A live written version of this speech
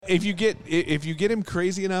if you get him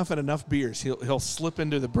crazy enough and enough beers, he'll slip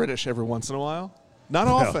into the British every once in a while. Not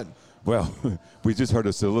often. Well, we just heard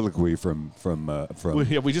a soliloquy from.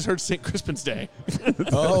 We just heard St. Crispin's Day.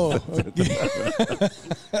 Oh,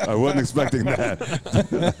 I wasn't expecting that.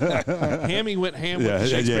 Hammy went ham Yeah, with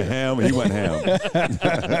Shakespeare. ham. He went ham.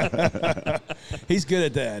 he's good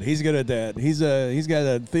at that. He's got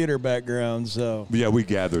a theater background, so Yeah, we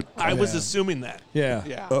gathered. I was assuming that. yeah.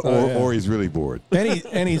 Yeah. Or he's really bored.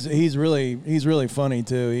 And he's really funny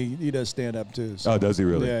too. He does stand up too. So. Oh, does he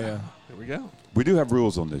really? Yeah. There we go. We do have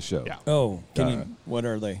rules on this show. Yeah. Oh, what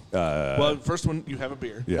are they? Well, first one, you have a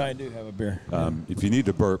beer. Yeah. I do have a beer. If you need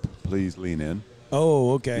to burp, please lean in.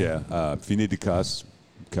 Oh, okay. Yeah. If you need to cuss.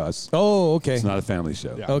 Oh, okay. It's not a family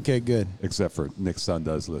show. Yeah. Okay, good. Except for Nick's son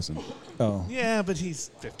does listen. Oh. Yeah, but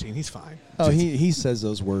he's 15. He's fine. Oh, he says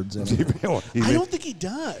those words. In it. I don't think he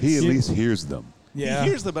does. He at least hears them. Yeah. He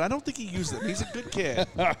hears them, but I don't think he uses them. He's a good kid.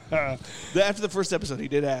 After the first episode, he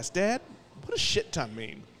did ask, Dad, what does shit ton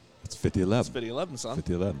mean? It's 50-11. It's 50-11, son.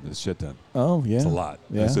 50-11. It's shit ton. Oh, yeah. It's a lot.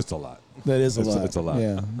 Yeah. It's just a lot. That is a lot. It's a lot.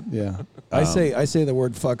 Yeah. I say the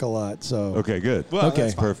word fuck a lot. So Okay, good. Well, Okay.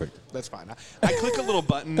 that's fine. Perfect. That's fine. I click a little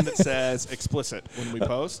button that says explicit when we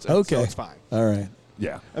post. and Okay. So it's fine. All right.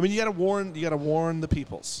 Yeah. I mean, you got to warn the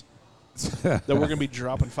peoples that we're going to be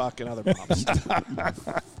dropping fucking other bombs.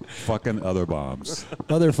 Fucking other bombs.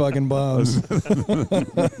 Motherfucking bombs.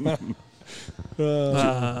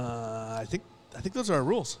 I think those are our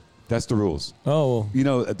rules. That's the rules. Oh, You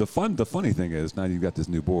know, the funny thing is now you've got this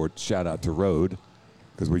new board. Shout out to Rode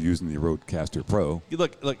because we're using the Rodecaster Pro.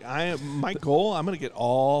 Look. My goal. I'm going to get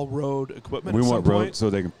all Rode equipment. We at want some Rode point. so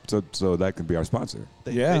they can so that can be our sponsor.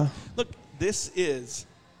 Yeah. Look, this is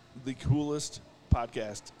the coolest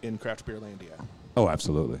podcast in Craft Beer Landia. Oh,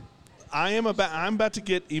 absolutely. I'm about to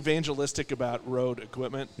get evangelistic about Rode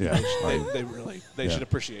equipment. Yeah. They should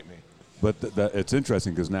appreciate me. But it's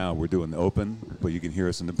interesting because now we're doing the open, but you can hear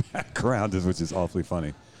us in the background, which is awfully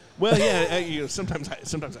funny. Well, yeah. Sometimes I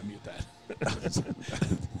mute that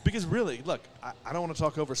because really, look, I don't want to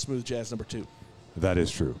talk over Smooth Jazz number 2. That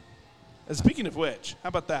is true. And speaking of which, how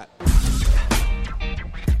about that?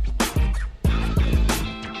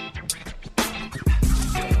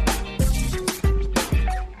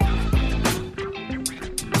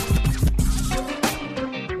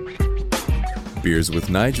 Beers with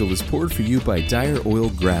Nigel is poured for you by Dire Oil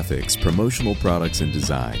Graphics, promotional products and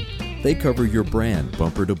design. They cover your brand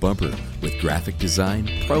bumper to bumper with graphic design,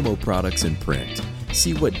 promo products, and print.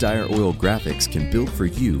 See what Dire Oil Graphics can build for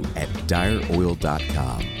you at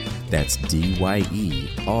direoil.com. That's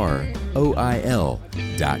DYEROIL.com.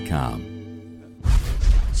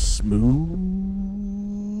 Smooth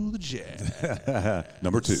Jazz.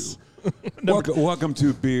 Number 2. Welcome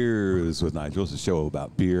to Beers with Nigel. It's a show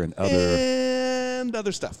about beer and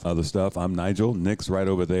other stuff. other stuff. I'm Nigel. Nick's right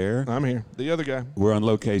over there. I'm here. The other guy. We're on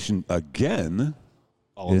location again.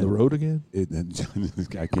 On the road again?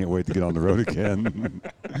 I can't wait to get on the road again.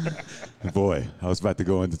 Boy, I was about to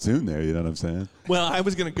go into tune there. You know what I'm saying? Well, I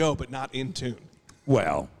was going to go, but not in tune.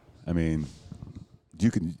 Well, I mean,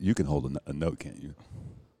 you can hold a note, can't you?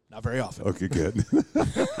 Not very often. Okay, good.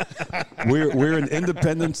 we're in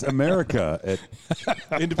Independence, America.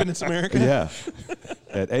 Independence America? Yeah,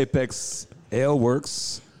 at Apex Ale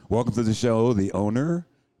Works. Welcome to the show, the owner,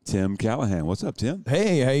 Tim Callahan. What's up, Tim?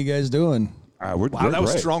 hey, how you guys doing? We're Wow, that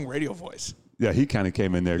was great. strong radio voice. Yeah, he kind of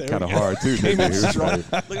came in there There kind of we go. hard, too. Came didn't in he? strong.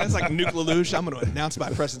 Look, that's like Nuke LaLoosh. I'm going to announce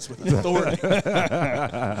my presence with authority.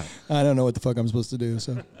 I don't know what the fuck I'm supposed to do.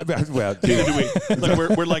 So Well, Neither do we. Look,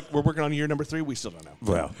 we're working on year number 3. We still don't know.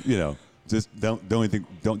 well, you know, just don't do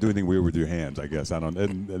anything weird with your hands. I guess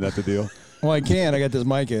isn't that the deal? well, I can. I got this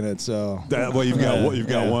mic in it. So Well, you've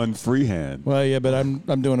got one free hand. well, yeah, but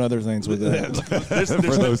I'm doing other things with it.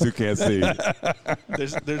 For those who can't see,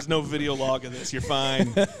 There's no video log of this. You're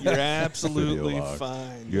fine. You're absolutely Video log.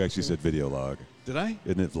 fine. You actually said video log, Did I?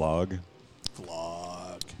 isn't it? Vlog.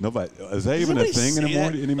 Vlog. Nobody is that Does even a anybody thing say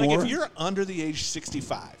anymore? that? Anymore? Like if you're under the age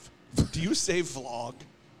 65, do you say vlog?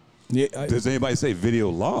 Yeah, Does anybody say video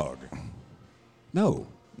log? No.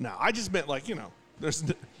 No, I just meant there's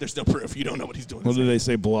no proof. You don't know what he's doing. well, do they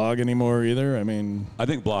say blog anymore either? I mean, I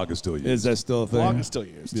think blog is still used. is that still a thing? Blog is still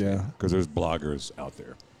used. Yeah. Because there's bloggers out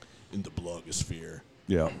there. In the blogosphere.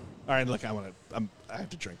 Yeah. All right, look, I have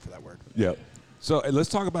to drink for that word. Yeah. So let's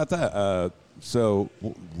talk about that.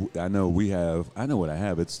 I know what I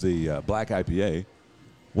have. It's the Black IPA.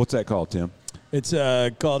 What's that called, Tim? It's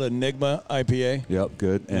called Enigma IPA. Yep,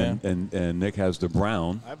 good. Yeah. And Nick has the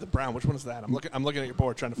brown. I have the brown. Which one is that? I'm looking at your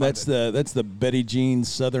board trying to find it. That's the Betty Jean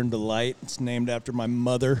Southern Delight. It's named after my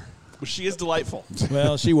mother. Well, she is delightful.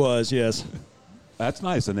 Well, she was, yes. That's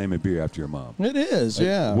nice to name a beer after your mom. It is,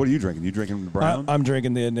 yeah. What are you drinking? You drinking the brown? I'm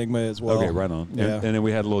drinking the Enigma as well. Okay, right on. Yeah. And then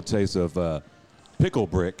we had a little taste of pickle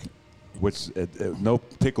brick, which no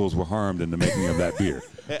pickles were harmed in the making of that beer.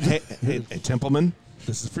 Hey, Templeman,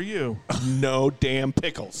 this is for you. No damn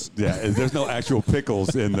pickles. Yeah, there's no actual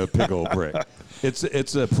pickles in the pickle brick. It's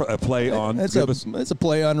a play on. It's a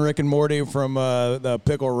play on Rick and Morty from the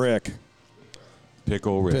Pickle Rick.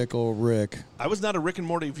 Pickle Rick. Pickle Rick. I was not a Rick and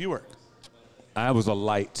Morty viewer. I was a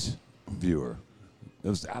light viewer. It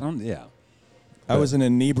was. I don't. Yeah. I was an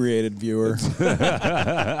inebriated viewer. It's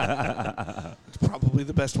probably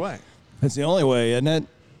the best way. That's the only way, isn't it?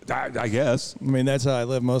 I guess. I mean, that's how I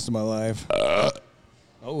live most of my life.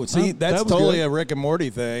 Oh, see, that's that was totally good. a Rick and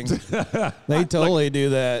Morty thing. They totally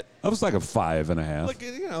do that. I was like a 5.5. Like,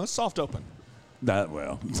 you know, soft open. That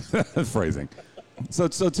well, phrasing. So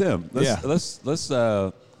Tim, let's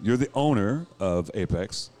you're the owner of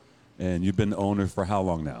Apex, and you've been the owner for how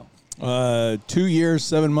long now? 2 years,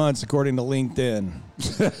 7 months, according to LinkedIn.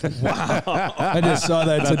 Wow! I just saw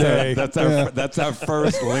that today. That's our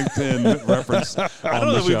first LinkedIn reference on I don't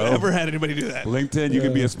know the if we've show. ever had anybody do that. LinkedIn, you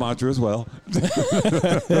can be a sponsor as well.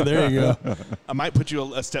 There you go. I might put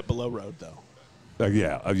you a step below road, though.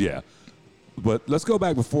 Yeah. But let's go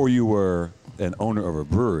back before you were an owner of a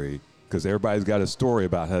brewery, because everybody's got a story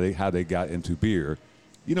about how they got into beer.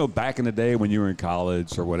 You know, back in the day when you were in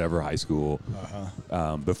college or whatever, high school,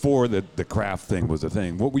 before the craft thing was a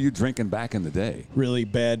thing, what were you drinking back in the day? Really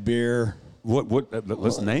bad beer. What?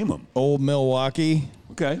 Let's name them. Old Milwaukee.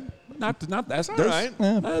 Okay. Not that's All right.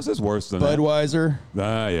 That's worse than Budweiser.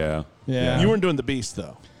 that. Yeah. Yeah. You weren't doing the Beast,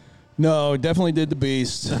 though. No, definitely did the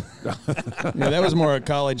Beast. Yeah, that was more a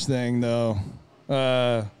college thing, though.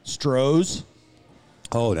 Stroh's.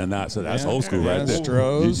 Oh, then that's old school, yeah, right there.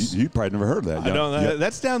 Stroh's. You probably never heard of that. I don't.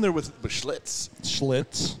 That's down there with Schlitz.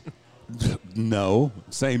 Schlitz. No,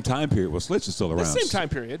 same time period. Well, Schlitz is still around. The same time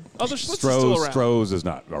period. Oh, the Schlitz is still around. Stroh's is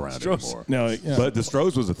not around Stroh's. anymore. No, yeah. But the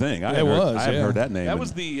Stroh's was a thing. I haven't heard that name. That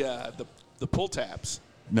was the pull tabs.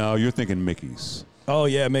 No, you're thinking Mickey's. Oh,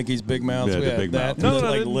 yeah, Mickey's Big Mouths. Yeah, We the had Big that. Mouth. No,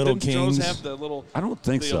 Like Little didn't Stroh's Kings. have the little. I don't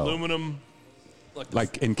think the so. Aluminum.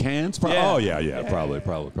 Like in cans? Yeah. Oh, yeah. Probably.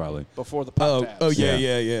 Before the pop tabs. Oh, yeah.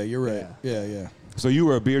 Yeah. You're right. Yeah. So you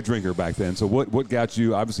were a beer drinker back then. So what got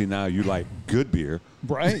you? Obviously now you like good beer.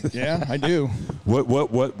 Right. Yeah, I do. What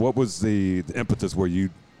was the impetus where you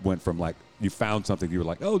went from like you found something you were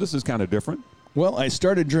like, oh, this is kind of different? Well, I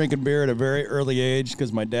started drinking beer at a very early age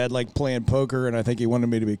because my dad liked playing poker, and I think he wanted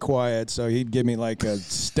me to be quiet, so he'd give me like a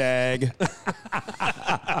Stag,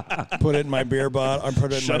 put it in my beer bottle.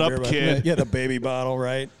 Shut up, kid. Yeah, the baby bottle,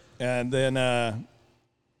 right? And then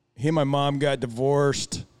he and my mom got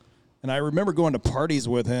divorced, and I remember going to parties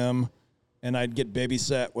with him, and I'd get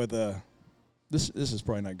babysat with a. This is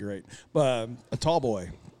probably not great, but a tall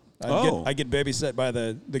boy. I'd get babysat by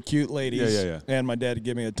the cute ladies. Yeah. And my dad would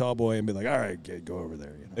give me a tall boy and be like, all right, kid, go over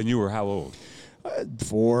there. You know? And you were how old?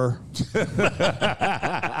 4.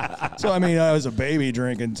 So, I mean, I was a baby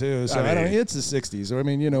drinking, too. So, it's the 60s. So, I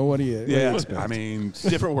mean, you know, what do you expect? I mean,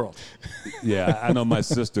 Different world. yeah, I know my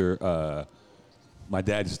sister, my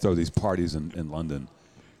dad used to throw these parties in London.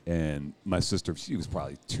 And my sister, she was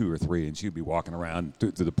probably 2 or 3, and she'd be walking around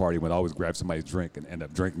to the party and would always grab somebody's drink and end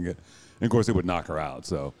up drinking it. And, of course, it would knock her out.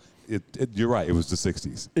 So, you're right. It was the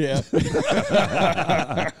 60s. Yeah.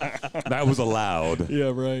 That was allowed.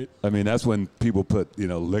 Yeah, right. I mean, that's when people put,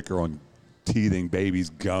 liquor on teething babies'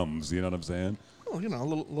 gums. You know what I'm saying? Well, you know, a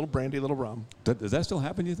little brandy, a little rum. Does that still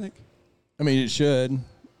happen, you think? I mean, it should.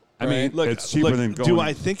 I mean, Look, it's cheaper than going. Do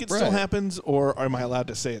I think it still Right. happens, or am I allowed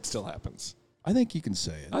to say it still happens? I think you can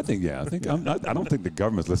say it. I think, yeah. I don't think the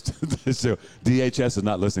government's listening to this show. DHS is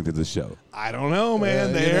not listening to this show. I don't know, man.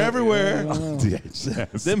 you They're know, everywhere.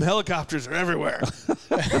 DHS. Them helicopters are everywhere.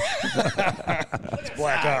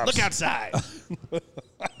 Black Ops. Look outside.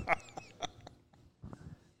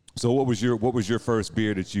 So what was your first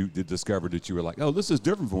beer that you discovered that you were like, oh, this is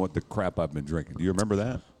different from what the crap I've been drinking? Do you remember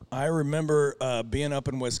that? I remember being up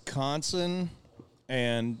in Wisconsin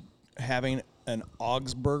and having an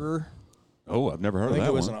Augsburger. Oh, I've never heard I of think that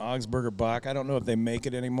it was one. an Augsburger Bock. I don't know if they make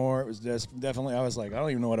it anymore. It was just definitely, I was like, I don't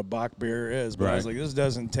even know what a Bock beer is, but I was Right. like, this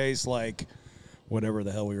doesn't taste like whatever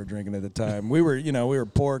the hell we were drinking at the time. We were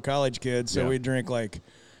poor college kids, so Yeah. we drink like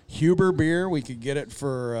Huber beer. We could get it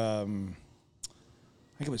for, I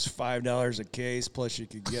think it was $5 a case, plus you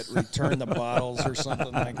could return the bottles or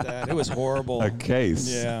something like that. It was horrible. A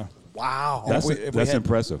case. Yeah. Wow. That's If we had-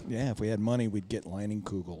 impressive. Yeah, if we had money, we'd get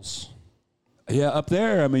Leinenkugels. Yeah, up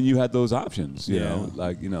there, I mean, you had those options. You Yeah. know,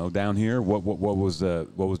 like down here. What was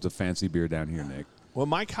the fancy beer down here, Nick? Well,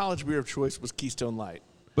 my college beer of choice was Keystone Light.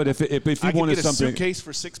 But if you I could wanted get a something, suitcase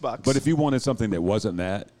for $6. but if you wanted something that wasn't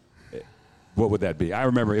that, what would that be? I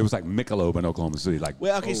remember it was like Michelob in Oklahoma City. Like,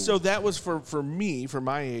 Well, okay, so that was for me, for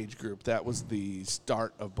my age group. That was the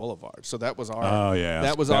start of Boulevard. So that was our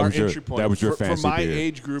that was our entry point. That was your for fancy my beer.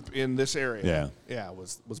 age group in this area. Yeah.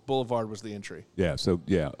 Was Boulevard was the entry. yeah. So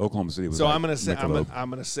yeah, Oklahoma City was. So like I'm Michelob.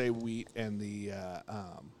 gonna say wheat and the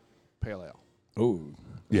pale ale. Oh,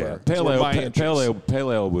 Yeah, Pale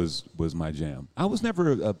Pale Ale was my jam. I was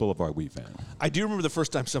never a Boulevard Wheat fan. I do remember the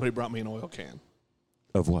first time somebody brought me an oil can.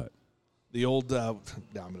 Of what? The old now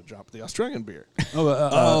I'm gonna drop the Australian beer.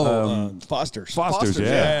 Foster's. Foster's,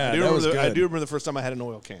 yeah. I do that was remember. I good. do remember the first time I had an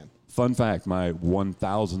oil can. Fun fact: my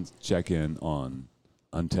 1,000th check-in on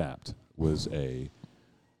Untapped was a.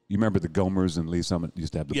 You remember the Gomers and Lee Summit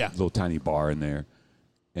used to have the little tiny bar in there,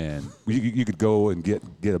 and you could go and get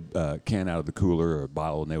a can out of the cooler or a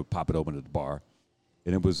bottle, and they would pop it open at the bar,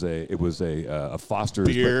 and it was a Foster's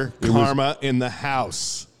Beer but it was- karma in the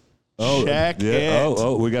house. Oh, Check yeah. it.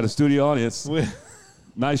 Oh, we got a studio audience.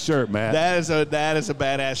 Nice shirt, Matt. That is a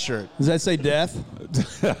badass shirt. Does that say death?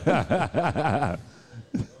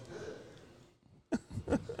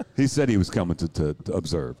 He said he was coming to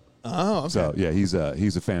observe. Oh, okay. So yeah, he's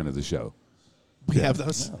a fan of the show. We have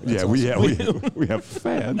those. We have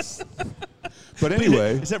fans. But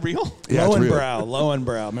anyway, Is that real? yeah, it's real.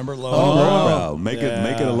 Lowenbrow. Remember Oh, Lowenbrow? Lowenbrow. Make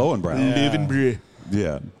it a Lowenbrow. Living brew.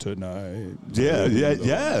 Yeah. Tonight. Yeah,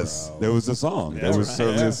 yes. There was a song. There was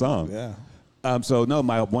certainly a song. Yeah. So no,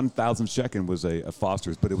 my 1,000th check-in was a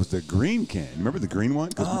Foster's, but it was the green can. Remember the green one?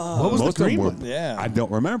 What was the green one? Yeah. I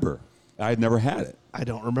don't remember. I had never had it. I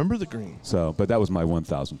don't remember the green. So, but that was my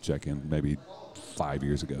 1,000th check-in, maybe 5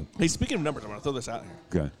 years ago. Hey, speaking of numbers, I'm going to throw this out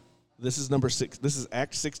here. Okay. This is number 6. This is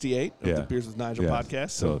Act 68 of Yeah. the Beers with Nigel Yeah.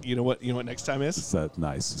 podcast. So So- you know what next time is? So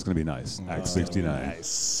nice. It's going to be nice. Act 69.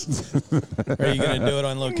 Nice. Are you going to do it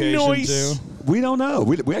on location Nice. too? We don't know.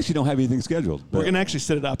 We actually don't have anything scheduled. We're but- going to actually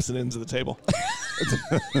sit at opposite ends of the table.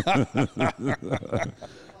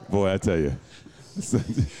 Boy, I tell you.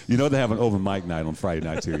 You know they have an open mic night on Friday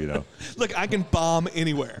nights here, you know. Look, I can bomb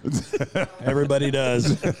anywhere. Everybody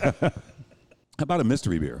does. How about a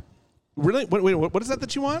mystery beer? Really? Wait, what is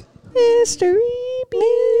that you want? Mystery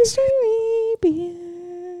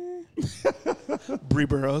beer. Bree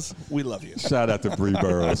Burrows, we love you. Shout out to Bree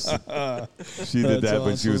Burrows. She did That's that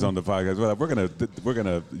when she was awesome. on the podcast. Well, we're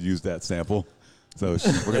gonna use that sample. So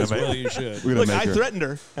we're gonna Well, make. you should. We're gonna Look, make I her. threatened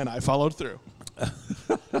her, and I followed through.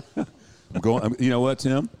 You know what,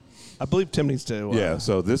 Tim? I believe Tim needs to. Yeah.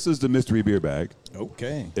 So this is the mystery beer bag.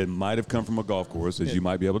 Okay. It might have come from a golf course, as you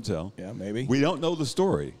might be able to tell. Yeah, maybe. We don't know the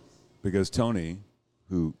story because Tony,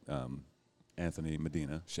 who Anthony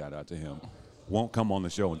Medina, shout out to him, won't come on the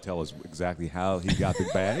show and tell us exactly how he got the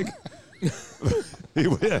bag.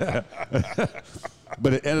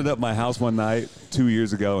 But it ended up at my house one night 2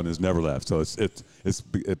 years ago and has never left. So it's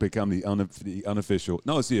become the unofficial.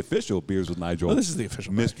 No, it's the official Beers with Nigel. Oh, this is the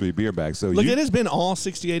official bag. mystery beer bag. So Look, it has been all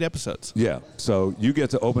 68 episodes. yeah. So you get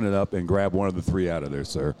to open it up and grab one of the three out of there,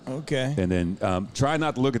 sir. Okay. And then try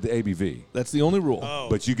not to look at the ABV. That's the only rule.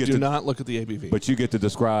 But you get Do to not look at the ABV. But you get to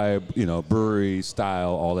describe, brewery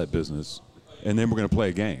style, all that business, and then we're going to play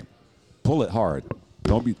a game. Pull it hard.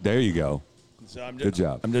 Don't be. There you go. So I'm Good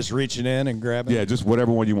job. I'm just reaching in and grabbing. Yeah, just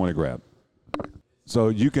whatever one you want to grab. So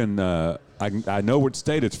you can. I know what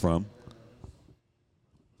state it's from,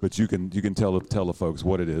 but you can tell the folks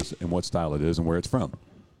what it is and what style it is and where it's from.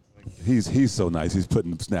 He's so nice. He's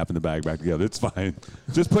snapping the bag back together. It's fine.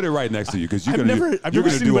 Just put it right next to you because you're I've going never to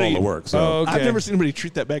seen do all anybody- the work. So Oh, okay. I've never seen anybody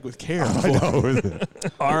treat that bag with care before.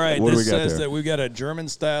 All right. What do This we got says there? that we've got a German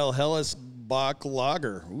style Helles Bock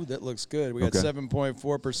Lager. Ooh, that looks good. We got Okay.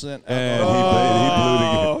 7.4%. and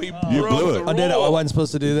Oh, he he blew the. You broke blew the it. I did. I roll. wasn't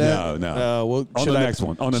supposed to do that. No. Well, On should the I- next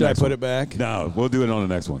one. On the should next I put one. it back? No, we'll do it on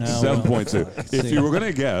the next one. No. 7.2. If see. you were going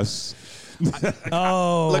to guess,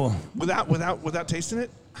 Oh. Look, without tasting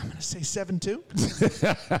it, I'm going to say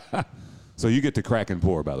 7.2. so you get to crack and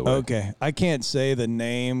pour, by the way. Okay. I can't say the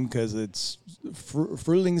name because it's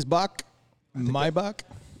Frühlingsbach, Maybach,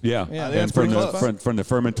 Yeah, Yeah, and that's from pretty the close. from the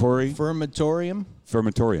Fermentorium.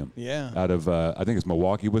 fermentorium. Yeah. Out of I think it's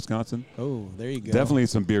Milwaukee, Wisconsin. Oh, there you go. Definitely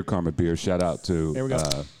some beer karma beer. Shout out to There we go.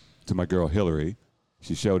 To my girl Hillary.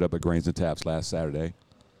 She showed up at Grains and Taps last Saturday.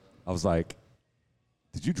 I was like,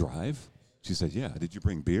 "Did you drive?" She said, "Yeah." "Did you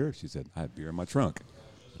bring beer?" She said, "I had beer in my trunk."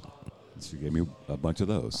 She gave me a bunch of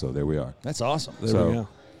those. So there we are. That's awesome. So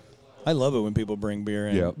I love it when people bring beer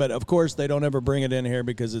in. Yeah. But of course, they don't ever bring it in here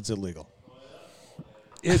because it's illegal.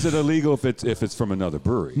 is it illegal if it's from another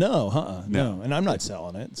brewery? No, No. no. And I'm not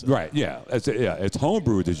selling it. So. Right. Yeah. It's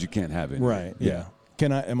homebrewed that you can't have it. Right. Yeah.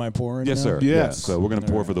 Am I pouring? Yes, now? sir. Yes. Yeah. So we're going to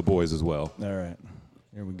pour All for the boys as well. All right.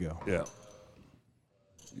 Here we go. Yeah.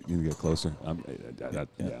 You need to get closer.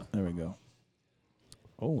 Yeah. There we go.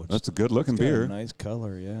 Oh, That's a good looking got a beer. nice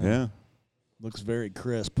color. Yeah. Yeah. Looks very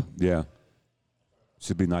crisp. Yeah.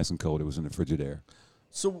 Should be nice and cold. It was in the Frigidaire.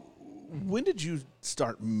 So, when did you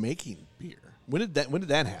start making beer? When did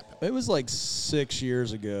that happen? It was like 6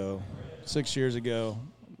 years ago. 6 years ago,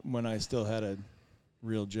 when I still had a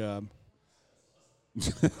real job.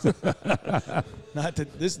 Not to,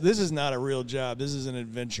 this is not a real job. This is an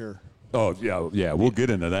adventure. Oh, yeah. Yeah. We'll get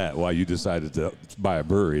into that. Why you decided to buy a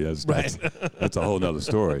brewery. That's a whole nother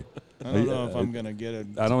story. I don't know if I'm gonna get it.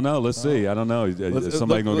 I don't know. Let's see. I don't know. Is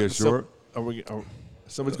somebody going to get short?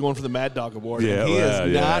 Somebody's going for the Mad Dog Award. Yeah, and he well,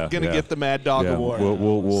 is yeah, not going to yeah. get the Mad Dog Yeah. Award.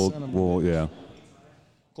 We'll yeah.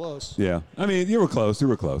 Close. Yeah. I mean, you were close. You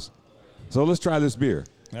were close. So let's try this beer.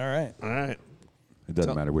 All right. All right. It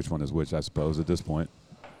doesn't matter which one is which, I suppose, at this point.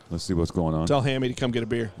 Let's see what's going on. Tell Hammy to come get a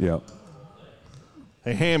beer. Yeah.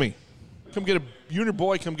 Hey, Hammy, come get you and your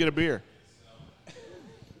boy come get a beer.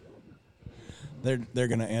 They're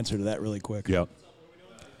gonna answer to that really quick. Yeah.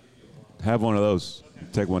 Have one of those.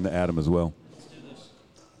 Take one to Adam as well.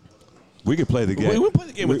 We can play the game. We play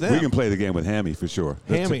the game with them. We can play the game with Hammy for sure.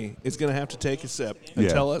 Hammy is going to have to take a sip and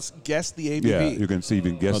Yeah. tell us, guess the ABV. Yeah, you can see if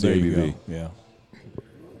you can guess the there you ABV. go. Yeah.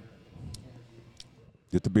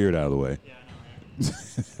 Get the beard out of the way.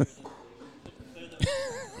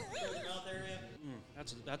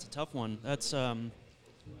 That's a tough one. It's an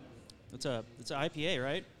IPA,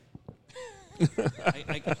 right?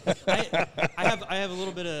 I have a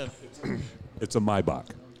little bit of. It's a Maybach.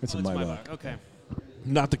 It's a It's Maybach. Okay.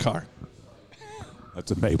 Not the car.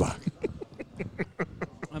 That's a Maybach.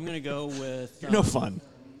 I'm gonna go with. You're no fun.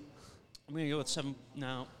 I'm gonna go with 7.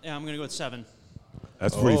 No, yeah, I'm gonna go with 7.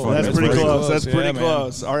 That's pretty fun. That's pretty pretty close. close. That's pretty Yeah, man.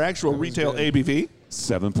 close. Our actual retail good. ABV.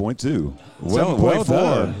 7.2. Well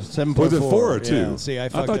done. 7.4. Was it 4 or 2? Yeah, see, I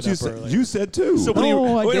fucked thought it you up said early. you said 2. So when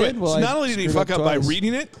No, I wait a did. minute. Well, So I not only did he screwed fuck up up by twice.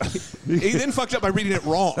 reading it, he then fucked up by reading it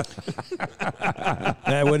wrong.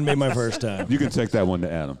 That wouldn't be my first time. you can take that one to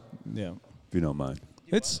Adam Yeah. if you don't mind.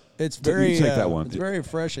 It's very take that one. It's very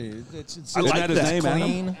freshy. It's I Isn't like that his that. name, Adam?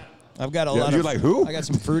 clean. I've got a Yeah, lot you're of like, who? I got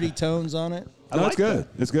some fruity tones on it. I No, like it's good.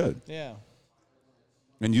 that. It's good. Yeah.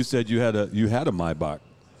 And you said you had a Maybach.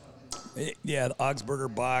 Yeah, the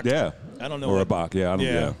Augsburger Bach. Yeah. I don't know Or a what- Bach. Yeah.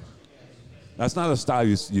 Yeah. That's not a style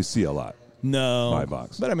you see a lot. No.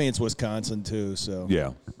 Maybachs. But I mean, it's Wisconsin too, so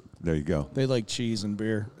Yeah. There you go. they like cheese and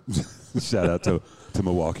beer. Shout out to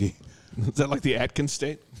Milwaukee. Is that like the Atkins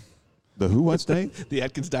state? The who? What state? The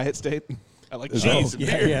Atkins diet state? I like Is cheese that- and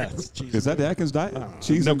beer. Yeah. It's cheese. Is that the Atkins diet?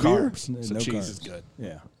 Cheese no and beer? carbs. So No cheese carbs. is good.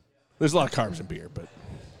 Yeah. There's a lot of carbs in beer, but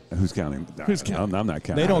Who's counting? Who's counting? I'm not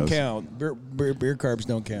counting. They don't those. count. Beer carbs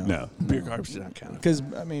don't count. No. beer carbs do not count. Because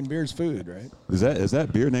I mean, beer's food, right? Is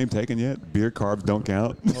that beer name taken yet? Beer carbs don't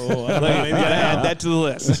count. Oh, I Maybe you gotta add that to the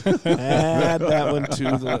list. Add that one to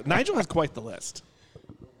the list. Nigel has quite the list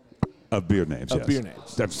Of beer names. Of yes. beer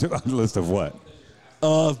names. That's on the list of what?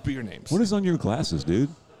 of beer names. What is on your glasses, dude?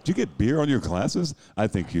 Did you get beer on your glasses? I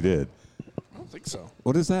think you did. I don't think so.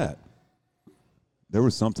 What is that? There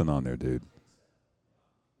was something on there, dude.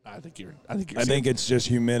 I think you're I seeing, think it's just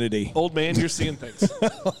humidity. old man, you're seeing things.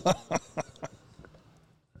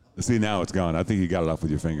 See, now it's gone. I think you got it off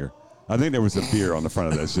with your finger. I think there was a beer on the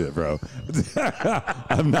front of that shit, bro.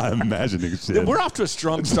 I'm not imagining shit. We're off to a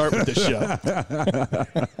strong start with this show.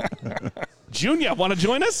 Junior, want to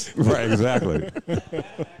join us? Right, exactly.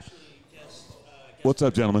 What's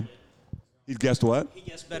up, gentlemen? He guessed what? He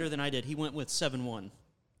guessed better than I did. He went with 7-1.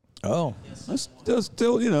 Oh, That's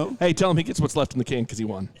still, you know. Hey, tell him he gets what's left in the can because he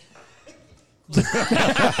won.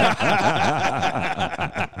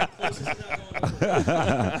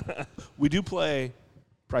 We do play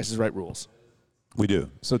Price is Right rules. We do.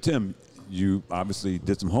 So, Tim, you obviously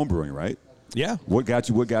did some home brewing, right? yeah. What got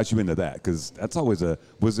you into that? Because that's always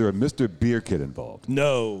was there a Mr. Beer Kid involved?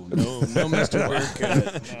 No, Mr.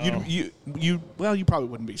 Beer Kid. You probably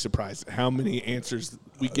wouldn't be surprised at how many answers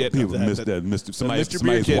we get. People of that, Mr. Mr. Beer Somebody's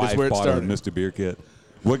Kid is wife where it bought her started. Mr. Beer Kid.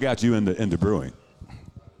 What got you into brewing?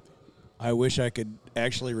 I wish I could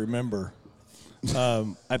actually remember.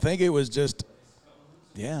 I think it was just,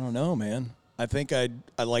 I don't know, man. I think I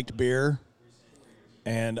liked beer,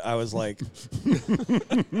 and I was like,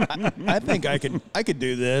 I think I could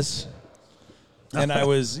do this. And I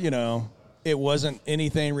was, it wasn't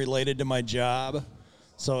anything related to my job,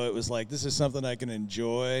 so it was like, this is something I can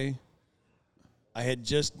enjoy. I had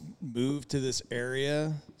just moved to this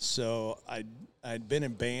area, so I'd been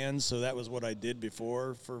in bands, so that was what I did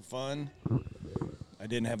before for fun. I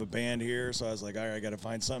didn't have a band here, so I was like, all right, I got to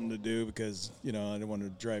find something to do because, I didn't want to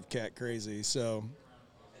drive Cat crazy. So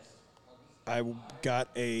I got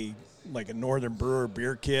a Northern Brewer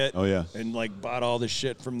beer kit. Oh, yeah. And, bought all the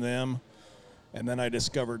shit from them. And then I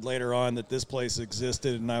discovered later on that this place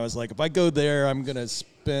existed, and I was like, if I go there, I'm going to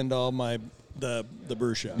spend all the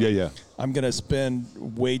brew shop. Yeah. I'm going to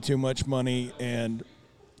spend way too much money, and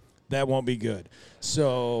that won't be good.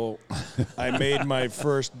 So I made my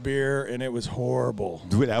first beer, and it was horrible.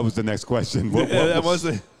 That was the next question. What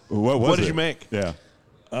did you make? Yeah.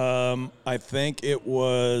 I think it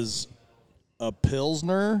was a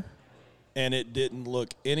Pilsner, and it didn't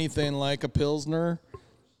look anything like a Pilsner.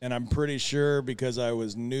 And I'm pretty sure because I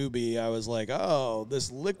was newbie, I was like, oh,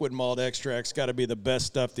 this liquid malt extract's got to be the best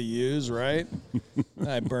stuff to use, right?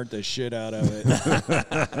 I burnt the shit out of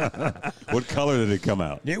it. What color did it come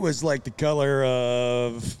out? It was like the color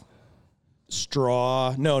of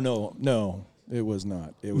straw. No. It was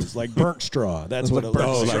not. It was like burnt straw. That's what it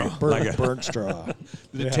was. Burnt straw.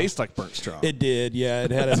 Did it taste like burnt straw? It did, yeah.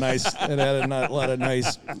 It had a lot of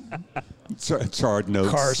nice charred notes.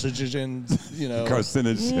 carcinogens,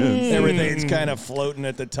 Carcinogens. Everything's kind of floating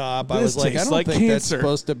at the top. I was like, I tastes don't like think that's cancer.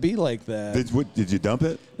 supposed to be like that. Did you dump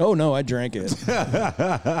it? Oh, no, I drank it.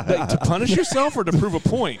 To punish yourself or to prove a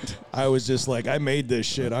point? I was just like, I made this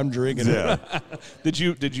shit. I'm drinking it. Did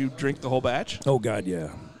you drink the whole batch? Oh, God,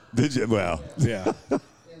 yeah. Did you? Well, Yeah.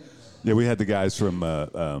 yeah. We had the guys from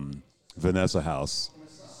Vanessa House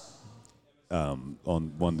on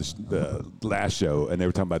the last show, and they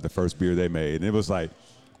were talking about the first beer they made, and it was like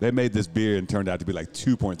they made this beer and turned out to be like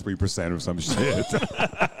 2.3% or some shit,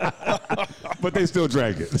 but they still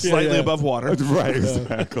drank it. Slightly above water. Right,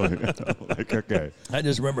 exactly. Like, okay. I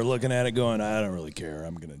just remember looking at it going, I don't really care.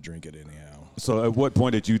 I'm going to drink it anyhow. So at what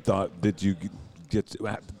point did you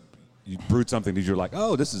you brewed something that you're like,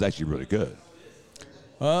 oh, this is actually really good?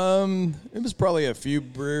 It was probably a few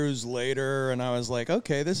brews later, and I was like,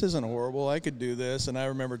 okay, this isn't horrible. I could do this. And I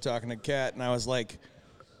remember talking to Kat, and I was like,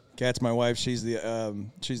 Kat's my wife. She's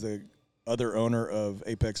the other owner of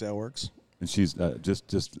Apex Ale Works. And she's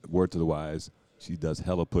just word to the wise, she does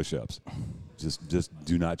hella push-ups. Just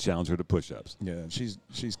do not challenge her to push-ups. Yeah, she's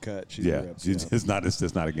cut. She's Yeah, ripped, it's not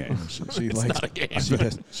a game. She likes not a game.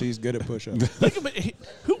 She's good at push-ups. Think about it.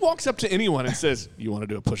 Who walks up to anyone and says, "You want to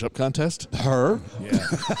do a push-up contest?" Her? Yeah,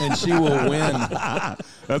 and she will win.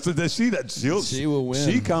 She will win.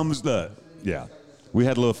 She comes yeah. We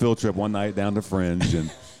had a little field trip one night down to Fringe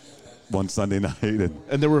and one Sunday night, and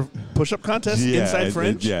And there were push-up contests inside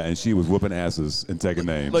Fringe. and she was whooping asses and taking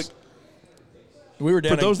names. Like, We were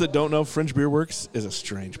down for those that don't know, Fringe Beer Works is a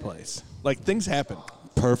strange place. Like, things happen.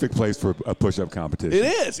 perfect place for a push-up competition. It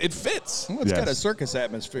is. It fits. Well, it's Yes. got a circus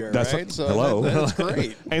atmosphere, That's right? hello. That's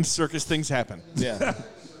great. And circus things happen. Yeah,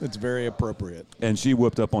 it's very appropriate. And she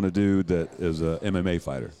whooped up on a dude that is a MMA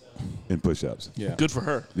fighter in push-ups. Yeah. Good for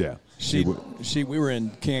her. Yeah. We were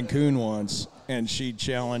in Cancun once, and she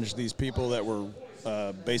challenged these people that were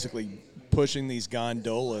basically pushing these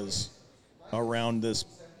gondolas around this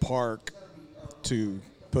park to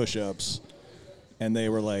push-ups, and they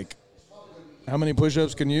were like, how many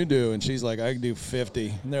push-ups can you do? And she's like, I can do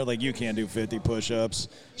 50. And they're like, you can't do 50 push-ups.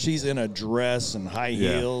 She's in a dress and high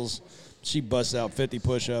heels. She busts out 50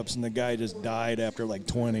 push-ups, and the guy just died after like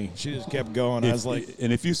 20. She just kept going. I was like,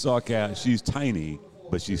 and if you saw Kat, she's tiny,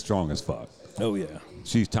 but she's strong as fuck. oh, yeah.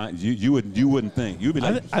 She's tiny. You wouldn't think. You'd be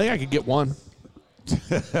I like, think I could get one.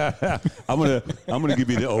 I'm gonna give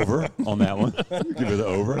you the over on that one. Give her the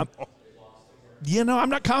over. Yeah, no, I'm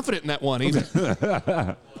not confident in that one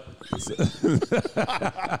either.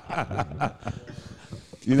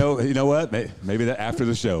 You know what? Maybe that after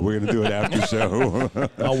the show. We're gonna do it after the show.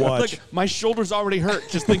 I'll watch. Look, my shoulder's already hurt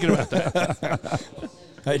just thinking about that.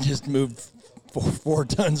 I just moved 4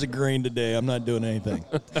 tons of grain today. I'm not doing anything.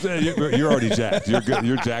 You're already jacked. You're good.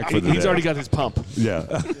 You're jacked for the He's day. already got his pump. Yeah.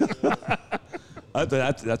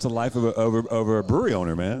 That's a life of a brewery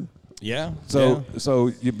owner, man. Yeah. So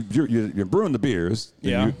you're brewing the beers.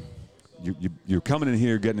 Yeah. You're coming in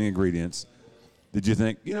here getting the ingredients. Did you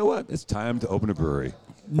think, you know what? It's time to open a brewery,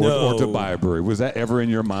 No. or to buy a brewery? Was that ever in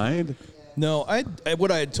your mind? No,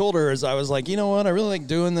 what I had told her is I was like, you know what, I really like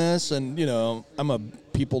doing this, and I'm a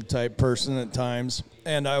people type person at times,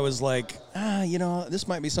 and I was like, this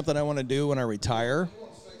might be something I want to do when I retire,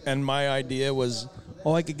 and my idea was,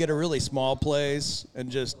 I could get a really small place and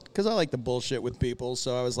just because I like to bullshit with people,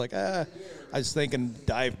 so I was like, I was thinking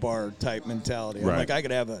dive bar type mentality. I'm Right. like, I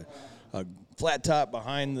could have a flat top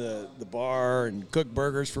behind the bar and cook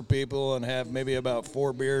burgers for people and have maybe about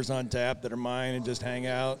 4 beers on tap that are mine and just hang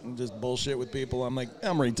out and just bullshit with people. I'm like,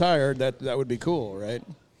 I'm retired. That would be cool, right?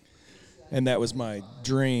 and that was my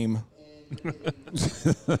dream.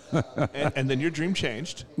 And then your dream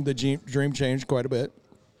changed. The dream changed quite a bit.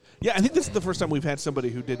 Yeah, I think this is the first time we've had somebody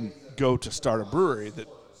who didn't go to start a brewery that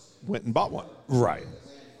went and bought one. Right.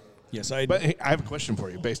 Yes, I. But hey, I have a question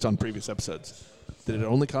for you based on previous episodes. Did it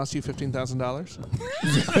only cost you $15,000?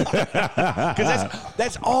 Because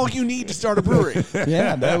that's all you need to start a brewery.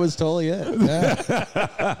 Yeah, that was totally it. Yeah.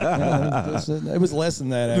 It was less than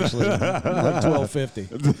that, actually. Like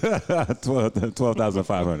 $1,250.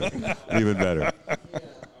 12,500. Even better.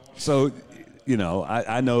 So, you know,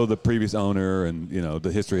 I know the previous owner and, you know,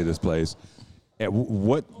 the history of this place. And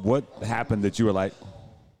what happened that you were like,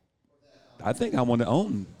 I think I want to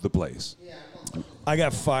own the place? I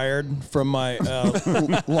got fired from my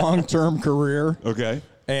long-term career. Okay.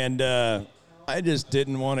 And I just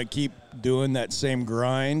didn't want to keep doing that same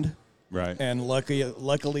grind. Right. And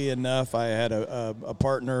luckily enough, I had a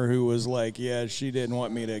partner who was like, yeah, she didn't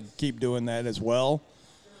want me to keep doing that as well.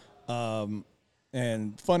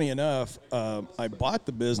 And funny enough, I bought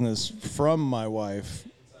the business from my wife,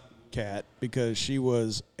 Kat, because she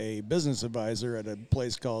was a business advisor at a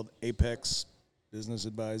place called Apex Business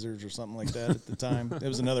Advisors or something like that at the time. It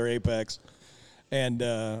was another Apex. And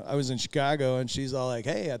I was in Chicago, and she's all like,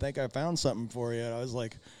 hey, I think I found something for you. And I was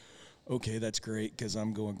like, okay, that's great, because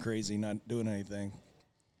I'm going crazy not doing anything,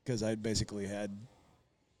 because I basically had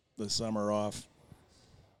the summer off.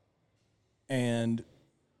 And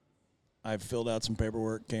I filled out some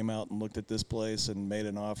paperwork, came out and looked at this place and made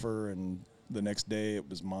an offer, and the next day it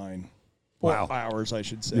was mine. Wow. Well, ours, I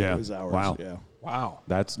should say. Yeah. It was ours. Wow. Yeah. Wow.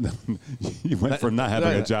 That's you went from not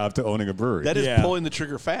having a job to owning a brewery. That is Yeah. pulling the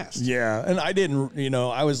trigger fast. Yeah, and I didn't,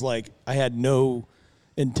 I was like, I had no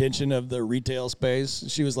intention of the retail space.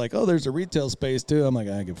 She was like, oh, there's a retail space too. I'm like,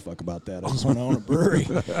 I don't give a fuck about that. I just want to own a brewery.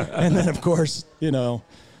 And then, of course,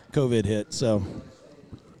 COVID hit. So,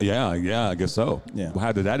 yeah, I guess so. Yeah. Well,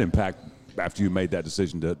 how did that impact after you made that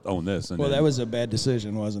decision to own this? And well, then- that was a bad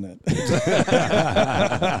decision, wasn't it?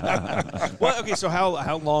 Well, okay, so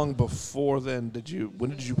how long before then when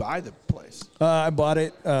did you buy the place? I bought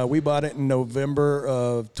it. We bought it in November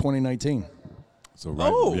of 2019. So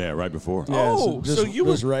right, Oh. yeah, right before. Yeah. Oh, so so just- you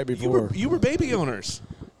were just right before. You were baby owners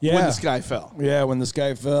Yeah. when the sky fell. Yeah, when the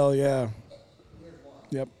sky fell, yeah.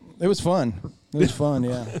 Yep. It was fun. It was fun,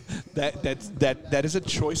 yeah. That is a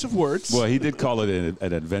choice of words. Well, he did call it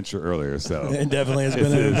an adventure earlier, so It definitely has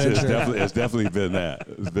been an adventure. it's definitely been that.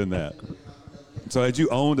 It's been that. So had you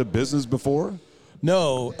owned a business before?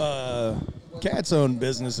 No, Kat's owned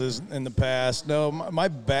businesses in the past. No, my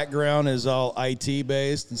background is all IT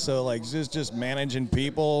based, and so like just managing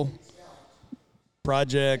people,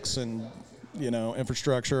 projects, and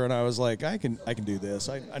infrastructure. And I was like, I can do this.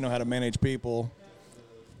 I know how to manage people.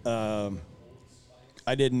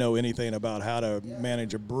 I didn't know anything about how to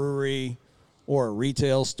manage a brewery or a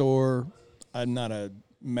retail store. I'm not a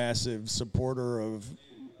massive supporter of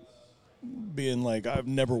being like, I've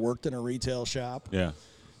never worked in a retail shop. Yeah.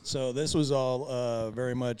 So this was all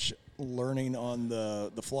very much learning on the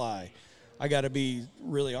fly. I got to be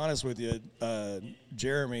really honest with you.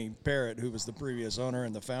 Jeremy Parrott, who was the previous owner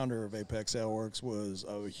and the founder of Apex Ale Works, was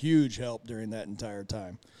a huge help during that entire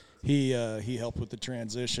time. He helped with the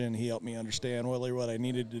transition. He helped me understand really what I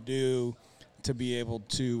needed to do to be able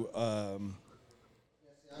to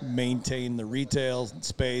maintain the retail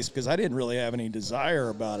space, because I didn't really have any desire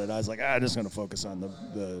about it. I was like, I'm just going to focus on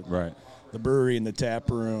Right. the brewery and the tap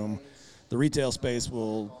room. The retail space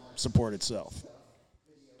will support itself.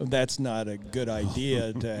 That's not a good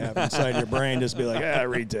idea to have inside your brain, just be like,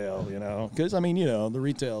 retail, Because, the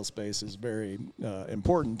retail space is very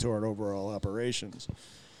important to our overall operations.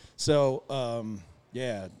 So,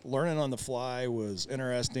 learning on the fly was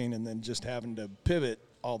interesting, and then just having to pivot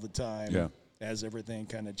all the time as everything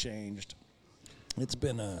kind of changed. It's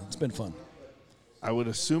been fun. I would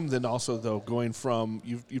assume then also, though, going from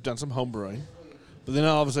you've done some home brewing, but then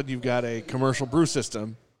all of a sudden you've got a commercial brew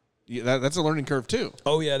system. That's a learning curve too.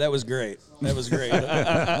 Oh yeah, that was great. And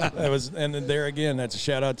there again, that's a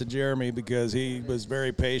shout out to Jeremy, because he was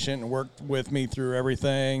very patient and worked with me through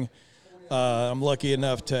everything. I'm lucky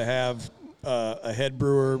enough to have a head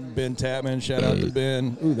brewer, Ben Tapman. Shout out to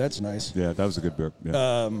Ben. Ooh, that's nice. Yeah, that was a good beer.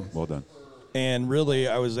 Yeah. Well done. And really,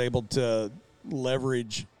 I was able to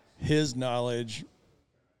leverage his knowledge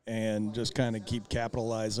and just kind of keep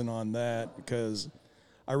capitalizing on that, because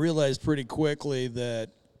I realized pretty quickly that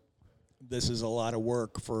this is a lot of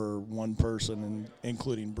work for one person, and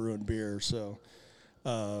including brewing beer. So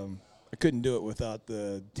I couldn't do it without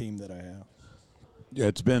the team that I have. Yeah,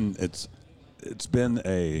 it's been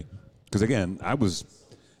because again, I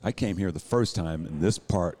came here the first time in this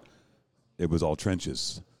part, it was all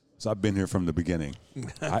trenches. So I've been here from the beginning.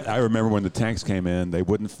 I remember when the tanks came in, they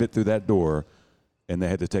wouldn't fit through that door, and they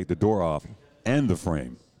had to take the door off and the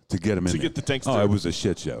frame to get them in To there. get the tanks Oh, through. it was a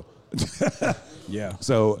shit show. Yeah.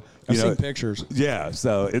 So, I've you know, seen pictures. yeah,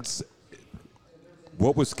 so it's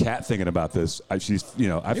what was Kat thinking about this? She's, you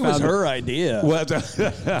know, I It found was her idea. What?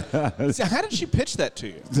 So how did she pitch that to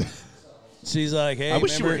you? She's like, hey, I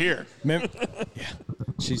wish you were remember- here. remember- yeah.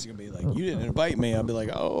 She's going to be like, you didn't invite me. I'll be like,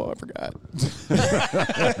 oh, I forgot.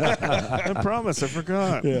 I promise, I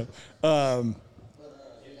forgot. Yeah.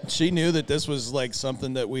 She knew that this was like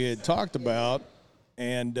something that we had talked about,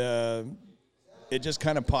 and it just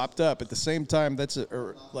kind of popped up at the same time.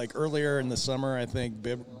 Like earlier in the summer, I think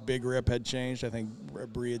Big Rip had changed. I think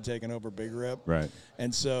Bree had taken over Big Rip, Right.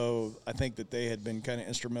 And so I think that they had been kind of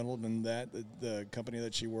instrumental in that, the company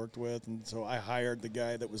that she worked with, and so I hired the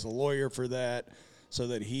guy that was a lawyer for that, so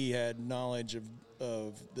that he had knowledge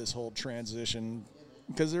of this whole transition,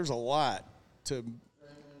 because there's a lot to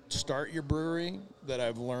start your brewery that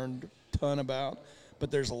I've learned a ton about, but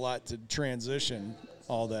there's a lot to transition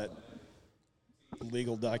all that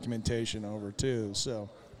legal documentation over too. So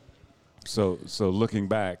So looking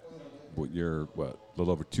back, you're a little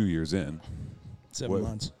over 2 years in. 7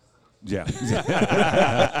 months. Yeah.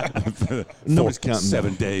 Nobody's counting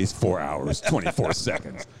 7 days, 4 hours, 24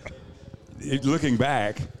 seconds. Looking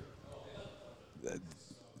back,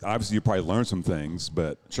 obviously you probably learned some things,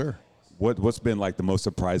 but Sure. what's been like the most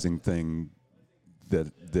surprising thing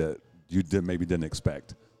that you maybe didn't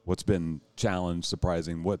expect? What's been challenged,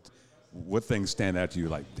 surprising? What things stand out to you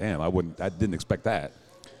like, damn, I didn't expect that?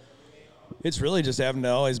 It's really just having to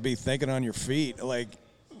always be thinking on your feet, like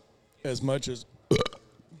as much as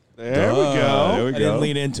There we go. There we I go. didn't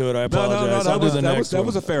lean into it. I apologize. I'll do the next that one.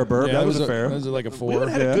 was a fair burp. Yeah, that was a fair. That was like a We 4. haven't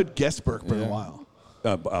had Yeah. a good guest burp in a while.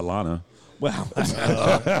 Alana. Wow.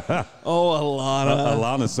 Oh, Alana.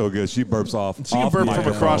 Alana's so good. She burps off. She can off burp from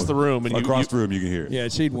microphone. across the room, and across the room you can hear it. Yeah,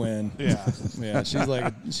 she'd win. Yeah. Yeah,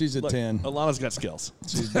 she's a 10. Alana's got skills.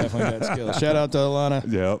 She's definitely got skills. Shout out to Alana.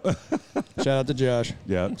 Yep. Shout out to Josh.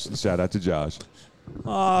 Yeah. Shout out to Josh.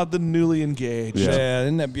 Ah, the newly engaged. Yeah. Yeah,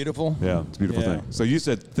 isn't that beautiful? Yeah, it's a beautiful Yeah. thing. So you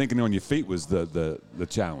said thinking on your feet was the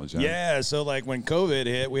challenge. Huh? Yeah, so like when COVID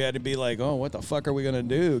hit, we had to be like, oh, what the fuck are we going to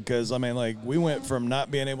do? Because, I mean, like we went from not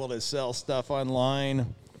being able to sell stuff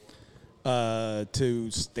online to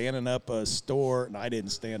standing up a store. And I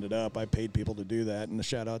didn't stand it up. I paid people to do that. And a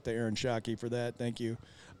shout out to Aaron Shockey for that. Thank you.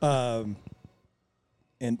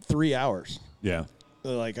 In 3 hours. Yeah.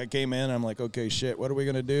 Like I came in, I'm like, okay, shit, what are we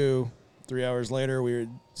going to do? 3 hours later, we were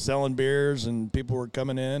selling beers and people were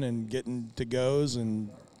coming in and getting to-goes and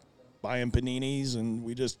buying paninis, and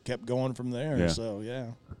we just kept going from there. Yeah. So, yeah.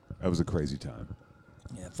 That was a crazy time.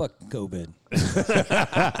 Yeah, fuck COVID.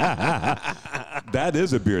 That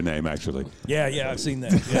is a beer name, actually. Yeah, I've seen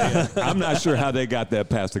that. Yeah. I'm not sure how they got that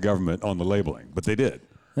past the government on the labeling, but they did.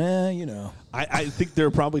 You know. I think there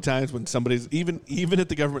are probably times when somebody's even at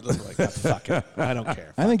the government level like, fuck it, I don't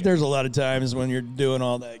care. I think there's a lot of times when you're doing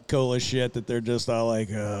all that cola shit that they're just all like,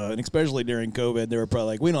 and especially during COVID, they were probably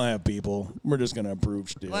like, we don't have people. We're just going to approve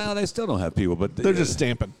shit. Well, they still don't have people, but They're just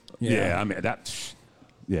stamping. Yeah, I mean that.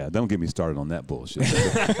 Yeah, don't get me started on that bullshit.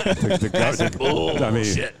 bullshit. I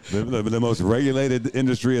mean, the most regulated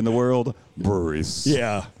industry in the world, breweries.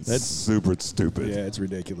 Yeah, that's super stupid. Yeah, it's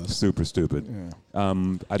ridiculous. Super stupid. Yeah.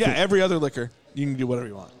 I think, Every other liquor, you can do whatever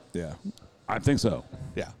you want. Yeah. I think so.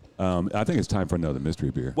 Yeah. I think it's time for another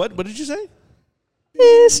mystery beer. What did you say?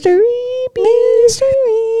 Mystery beers.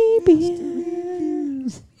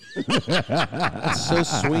 That's so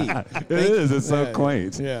sweet. It is. It's so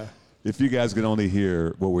quaint. Yeah. If you guys could only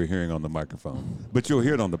hear what we're hearing on the microphone, but you'll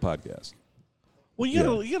hear it on the podcast. Well, you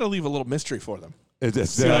gotta leave a little mystery for them.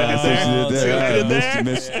 It's what I did there?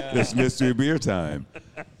 It's mystery beer time.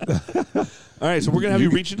 All right, so we're gonna have you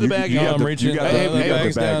reach into the bag. got I'm the- reaching got into the- the you got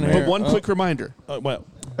bags down man. here. But one quick reminder: Well,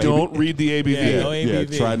 don't read the ABV. Yeah, no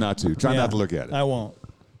ABV. Yeah, try not to. Try not to look at it. I won't.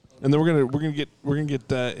 And then we're gonna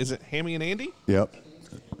get. Is it Hammy and Andy? Yep.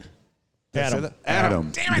 Did I say that? Adam.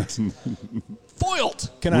 Damn it! Foiled.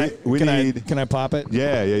 Can We need- can I pop it?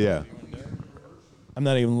 Yeah. I'm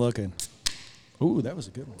not even looking. Ooh, that was a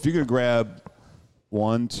good one. If you could grab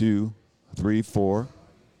 1, 2, 3, 4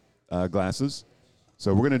 glasses.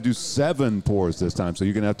 So we're gonna do 7 pours this time. So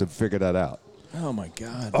you're gonna have to figure that out. Oh my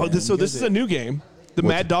god. Oh, man. this is a new game, the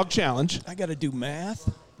Mad Dog Challenge. I got to do math.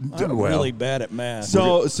 I'm well, really bad at math.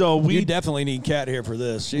 So you we definitely need Kat here for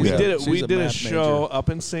this. She's we a- did it. she's We did a math show major. up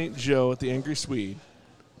in St. Joe at the Angry Swede.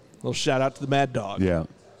 Little shout out to the Mad Dog. Yeah.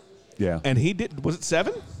 And he did. Was it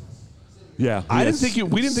 7? Yeah. I didn't Yes.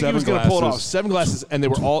 think we didn't think he 7 was going to pull it off. glasses, 7 glasses, and they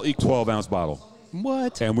were all equal. 12-ounce bottle.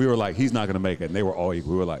 What? And we were like, he's not going to make it. And they were all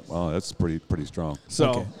equal. We were like, oh, that's pretty strong. So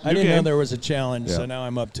Okay. I new didn't know game, there was a challenge, Yeah. so now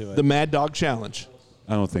I'm up to it. the Mad Dog Challenge.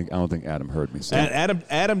 I don't think Adam heard me say that.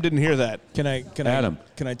 Adam didn't hear that. Can I Adam.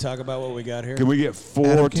 Can I talk about what we got here? Can we get 4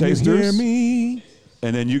 Adam, can tasters? you hear me?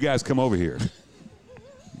 And then you guys come over here.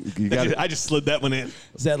 You got I just slid that one in.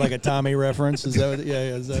 Is that like a Tommy reference? Is that what,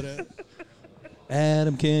 yeah, is that it?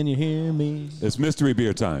 Adam, can you hear me? It's mystery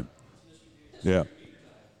beer time. Yeah.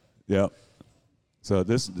 Yeah. So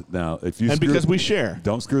this now, if you And screw, because we share.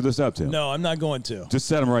 don't screw this up, Tim. No, I'm not going to. Just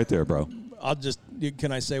set them right there, bro. I'll just.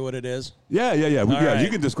 Can I say what it is? Yeah. Yeah. right. You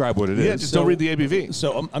can describe what it is. Yeah, just don't read the ABV.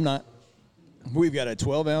 So I'm not. We've got a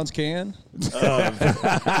 12-ounce can.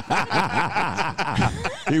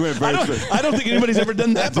 He went very strict. I don't think anybody's ever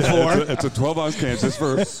done that before. It's a 12-ounce can, just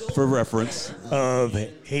for reference. Of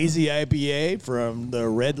hazy IPA from the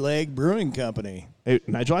Red Leg Brewing Company. Hey,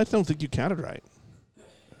 Nigel, I don't think you counted right.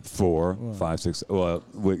 4, 5, 6. Well,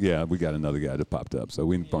 we got another guy that popped up, so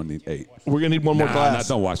we probably need 8. We're gonna need one more glass.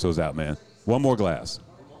 Don't wash those out, man. One more glass,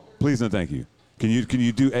 please and thank you. Can you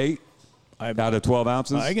do 8 out of 12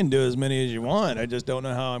 ounces? I can do as many as you want. I just don't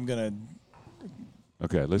know how I'm gonna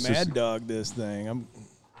Okay, let's mad just. dog this thing.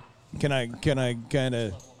 Can I kind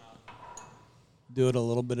of do it a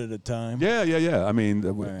little bit at a time? Yeah. I mean,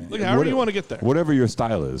 Look, however you want to get there. Whatever your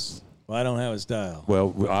style is. Well, I don't have a style.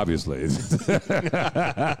 Well, obviously.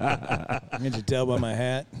 Can't you tell by my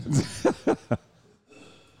hat?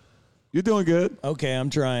 You're doing good. Okay, I'm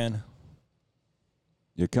trying.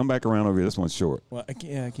 You come back around over here. This one's short. Well, I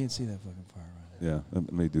can't see that fucking far right. Yeah,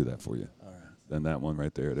 let me do that for you. All right. Then that one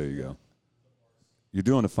right there. There you go. You're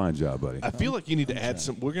doing a fine job, buddy. I feel like you need to add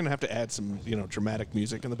some. We're gonna have to add some, dramatic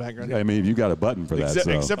music in the background. Yeah, I mean, you got a button for that.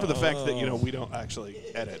 Except for the fact that we don't actually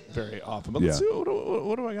edit very often. But let's see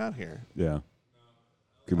what do I got here? Yeah.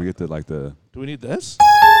 Can we get the Do we need this?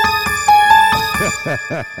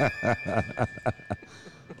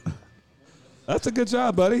 That's a good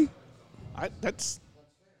job, buddy.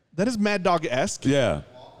 That is Mad Dog-esque. Yeah.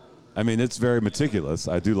 I mean, it's very meticulous.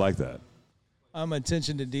 I do like that. I'm an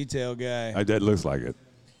attention to detail guy. That looks like it.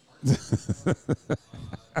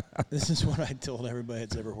 This is what I told everybody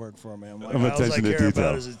that's ever worked for me. I'm like, I'm all I attention to care detail.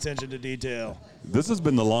 about is attention to detail. This has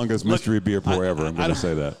been the longest mystery beer pour ever. I'm going to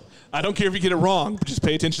say that. I don't care if you get it wrong, but just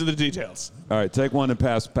pay attention to the details. All right, take one and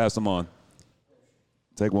pass them on.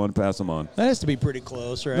 Take one and pass them on. That has to be pretty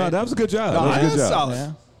close, right? No, that was a good job. That was a good job. Solid.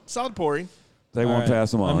 Yeah. Solid pouring. Take one, All right.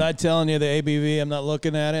 pass them on. I'm not telling you the ABV. I'm not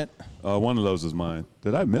looking at it. One of those is mine.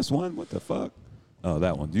 Did I miss one? What the fuck? Oh,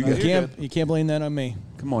 that one. You You can't blame that on me.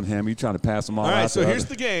 Come on, Ham. You trying to pass them all All out? right, so to here's others?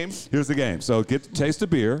 the game. Here's the game. So taste the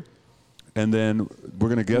beer, and then we're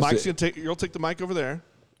gonna guess Mike's it. you'll take the mic over there.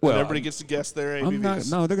 Well, and everybody gets to guess their ABVs. I'm not.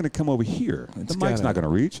 No, they're gonna come over here. The mic's gotta- not gonna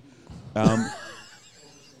reach.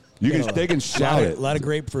 They can shout it. A lot of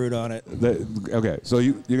grapefruit on it. Okay, so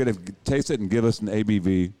you're gonna taste it and give us an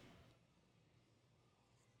ABV.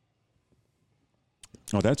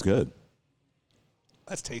 Oh, that's good.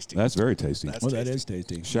 That's tasty. That's very tasty. That's Well, that tasty. is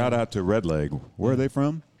tasty. Shout out to Red Leg. Where are they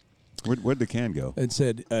from? Where'd the can go? It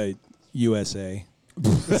said USA.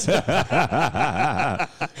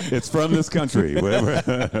 It's from this country.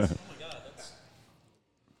 Whatever.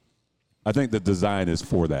 I think the design is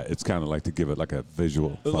for that. It's kind of like to give it like a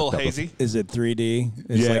visual. A little fucked up hazy. Is it 3D?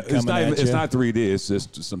 Yeah, like it's coming not. at It's you. not 3D. It's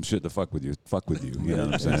just some shit to fuck with you. You know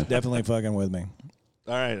what I'm saying? It's definitely fucking with me.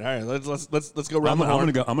 All right. Let's go I'm around the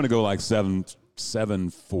horn. gonna go like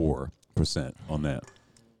 7.4% on that.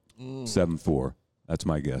 7.4. That's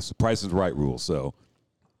my guess. Price is Right rule. So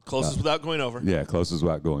Closest without going over. yeah, closest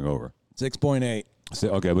without going over. 6.8. So,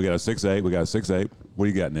 okay, we got a 6.8. We got a 6.8. What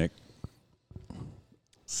do you got, Nick?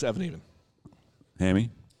 7 even. Hammy?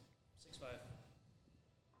 6.5.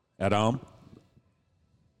 Adam?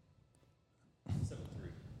 7.3.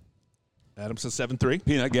 Adam says 7.3.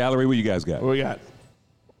 Peanut Gallery, what you guys got? What we got?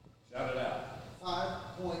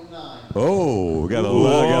 5.9. Oh, we got a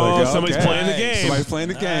Oh, somebody's playing the game. Somebody's playing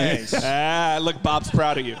the game. Look, Bob's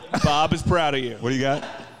proud of you. Bob is proud of you. What do you got?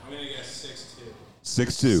 I'm going to guess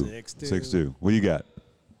 6.2. 6.2. 6.2. What do you got?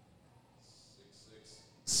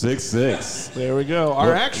 6.6. There we go. Our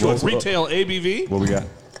What- actual what's- retail ABV. What we got?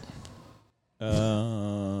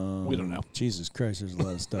 We don't know. Jesus Christ, there's a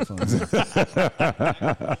lot of stuff on there.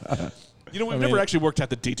 We've never actually worked out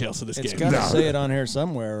the details of this It's game. got to say it on here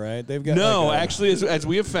somewhere, right? They've got No, like a actually, as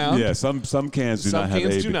we have found, Yeah, some cans do Some not have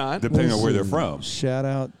cans AB, do not. depending on where they're from. shout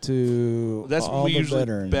out to that's all what we the usually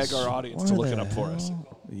veterans. beg our audience to Where look it the up for us. hell?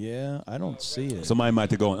 Yeah, I don't see it. Somebody might have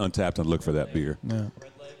to go on Untapped and look for that beer. No.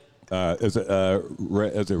 Is it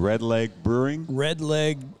Red Leg Brewing? Red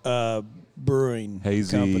Leg Brewing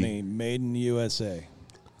Hazy. Company, made in the USA.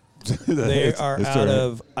 They are out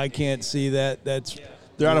of. I can't see that.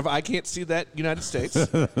 They're out of I can't see that United States.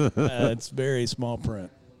 It's very small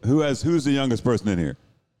print. Who's the youngest person in here?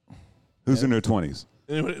 Who's in their 20s?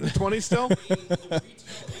 Anyone in the 20s still?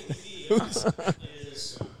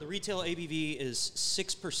 The retail ABV is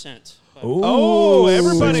 6%. Oh,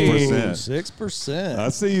 everybody. 6%. I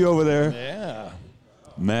see you over there. Yeah.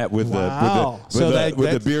 Matt with Wow.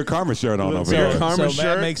 the beer karma shirt on over Beer here. Karma So shirt.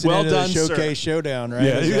 Matt makes it Well into done, the sir. showcase showdown, right?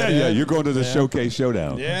 Yeah, Is that it? You're going to the showcase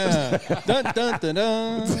showdown. Yeah. Dun, dun, dun,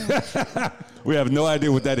 dun. We have no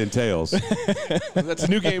idea what that entails. That's a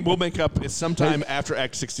new game we'll make up. It's sometime after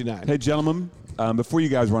Act 69. Hey, gentlemen, before you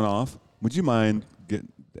guys run off, would you mind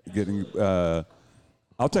getting?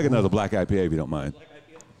 I'll take another black IPA if you don't mind.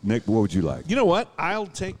 Nick, what would you like? You know what? I'll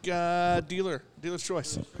take dealer's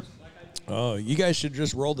choice. Oh, you guys should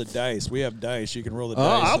just roll the dice. We have dice. You can roll the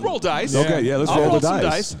dice. I'll roll dice. Okay, yeah, let's I'll roll the some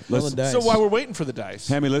dice. Roll the dice. So while we're waiting for the dice,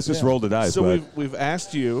 Hammy, let's just roll the dice. so bud. we've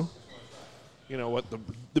asked you, what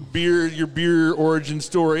the beer, your beer origin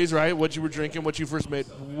stories, right? What you were drinking, what you first made.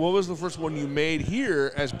 What was the first one you made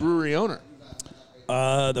here as brewery owner?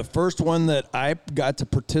 The first one that I got to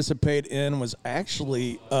participate in was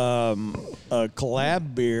actually a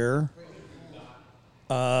collab beer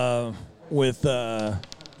with.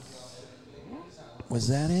 Was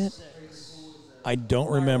that it? I don't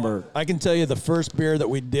remember. I can tell you the first beer that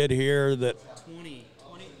we did here that. 20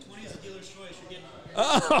 is the dealer's choice. You're getting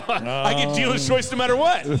I get dealer's choice no matter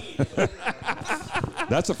what.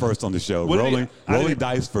 That's a first on the show. What did Rolling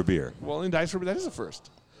dice for beer. Rolling dice for me, that is a first.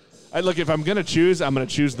 Look, if I'm going to choose, I'm going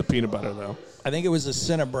to choose the peanut butter, though. I think it was a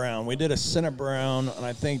Cinnabrown. We did a Cinnabrown, and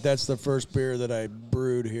I think that's the first beer that I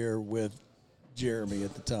brewed here with Jeremy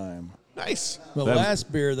at the time. Nice. The That was-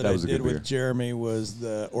 last beer that that I was a did good beer. with Jeremy was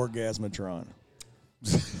the Orgasmatron.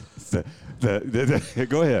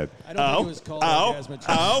 Go ahead. I don't think it was called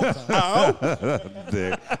Orgasmatron.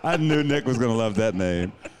 Dick. I knew Nick was going to love that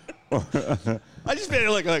name. I just made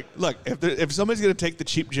it look, if somebody's going to take the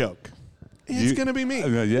cheap joke, it's going to be me.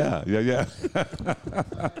 Yeah.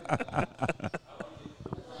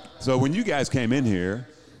 So when you guys came in here,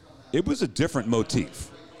 it was a different motif.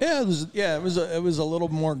 Yeah, it was a little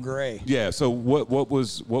more gray. Yeah. So what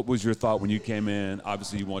was your thought when you came in?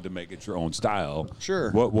 Obviously, you wanted to make it your own style. Sure.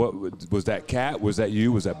 What was that? Kat? Was that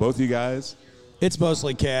you? Was that both of you guys? It's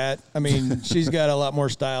mostly Kat. I mean, she's got a lot more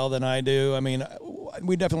style than I do. I mean,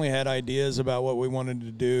 we definitely had ideas about what we wanted to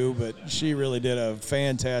do, but she really did a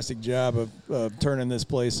fantastic job of turning this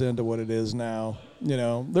place into what it is now.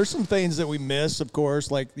 There's some things that we miss, of course,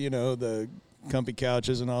 like, the comfy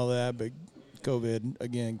couches and all that, but COVID,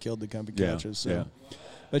 again, killed the comfy couches. So. Yeah.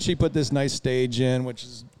 But she put this nice stage in, which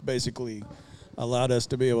is basically allowed us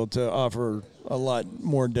to be able to offer a lot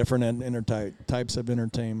more different types of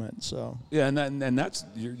entertainment. So Yeah, and that's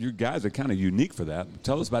you guys are kind of unique for that.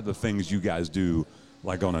 Tell us about the things you guys do,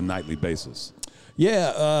 like on a nightly basis.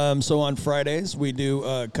 Yeah, so on Fridays we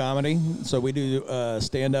do comedy. So we do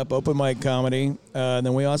stand-up open mic comedy. And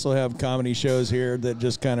then we also have comedy shows here that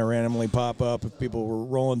just kind of randomly pop up if people were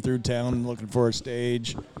rolling through town looking for a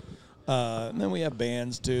stage. And then we have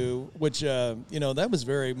bands too, which that was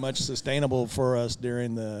very much sustainable for us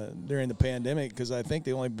during the pandemic, because I think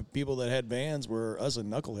the only people that had bands were us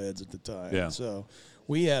and Knuckleheads at the time. Yeah. So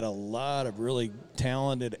we had a lot of really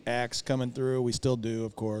talented acts coming through. We still do,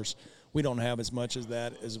 of course. We don't have as much as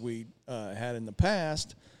that as we had in the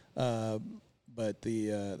past, but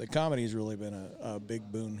the comedy has really been a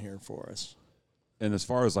big boon here for us. And as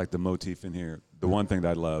far as like the motif in here, the one thing that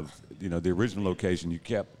I love, the original location, you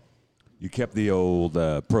kept the old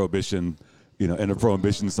prohibition, and the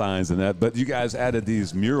prohibition signs and that, but you guys added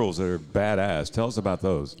these murals that are badass. Tell us about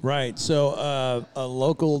those. Right. So a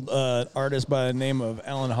local artist by the name of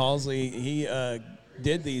Alan Halsey, he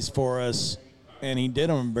did these for us. And he did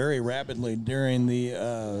them very rapidly during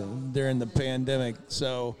the pandemic.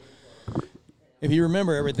 So, if you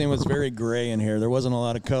remember, everything was very gray in here. There wasn't a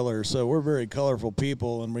lot of color. So we're very colorful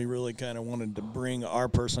people, and we really kind of wanted to bring our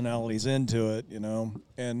personalities into it,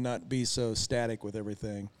 and not be so static with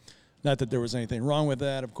everything. Not that there was anything wrong with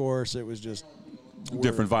that, of course. It was just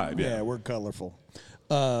Different vibe. Yeah, we're colorful.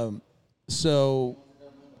 So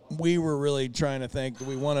we were really trying to think, do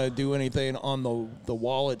we want to do anything on the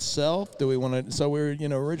wall itself? Do we want to? So we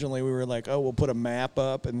were, originally we were like, oh, we'll put a map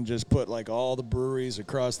up and just put like all the breweries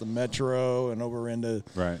across the metro and over into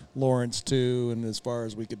Lawrence too, and as far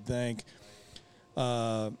as we could think.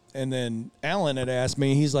 And then Alan had asked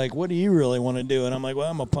me, he's like, what do you really want to do? And I'm like,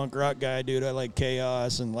 well, I'm a punk rock guy, dude. I like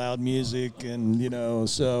chaos and loud music, and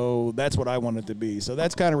so that's what I want it to be. So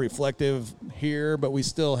that's kind of reflective here, but we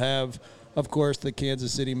still have, of course, the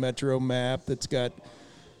Kansas City Metro map that's got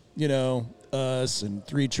you know, us and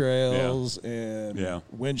Three Trails and Yeah.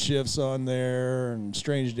 Wind Shifts on there and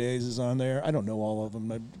Strange Days is on there. I don't know all of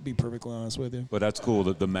them. I'd be perfectly honest with you. But that's cool.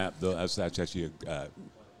 The map, that's actually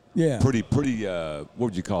Yeah. pretty. What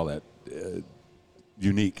would you call that?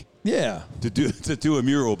 Unique Yeah. to do a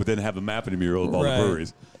mural, but then have a map in the mural of all Right. the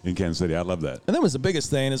breweries in Kansas City. I love that. And that was the biggest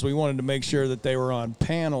thing is we wanted to make sure that they were on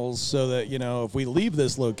panels so that, you know, if we leave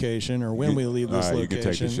this location or when we leave this all right, you can take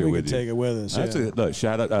location, this shit we with can you. take it with us. That's yeah. a, look,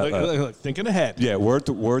 shout out. Look, thinking ahead. Yeah, word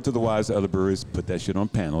to the wise to other breweries. Put that shit on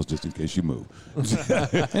panels just in case you move. And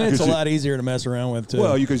it's a lot easier to mess around with, too.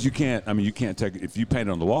 Well, because you can't. I mean, you can't take it if you paint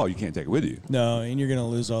it on the wall. You can't take it with you. No, and you're going to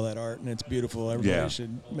lose all that art, and it's beautiful. Everybody Yeah.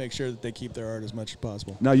 should make sure that they keep their art as much as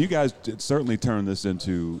possible. Now, you guys certainly turn this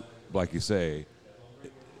into, like you say,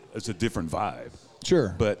 it's a different vibe.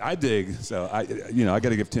 Sure. But I dig. So I got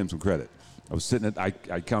to give Tim some credit. I was sitting I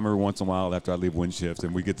come every once in a while after I leave Wind Shift,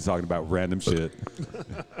 and we get to talking about random shit.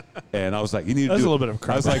 And I was like, you need to That's do a little bit of a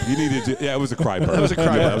cry I was like, you need to do, yeah, it was a cry burp. It was a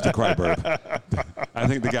cry burp. It was a cry burp. I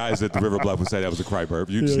think the guys at the River Bluff would say that was a cry burp.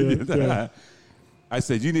 I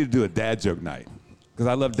said, you need to do a dad joke night because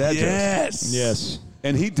I love dad jokes. Yes.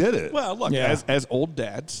 And he did it. Well, look, Yeah. as old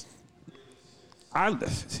dads,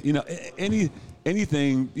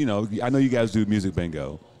 anything, I know you guys do music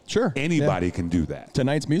bingo. Sure. Anybody can do that.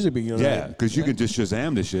 Tonight's music bingo. Yeah, because you can just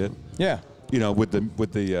Shazam the shit. Yeah. With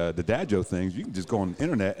the dad joke things, you can just go on the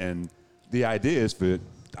internet, and the idea is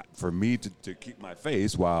for me to keep my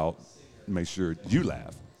face while make sure you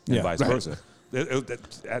laugh, and Yeah. vice Right. versa.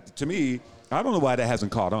 To me, I don't know why that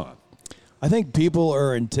hasn't caught on. I think people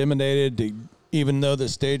are intimidated to, even though the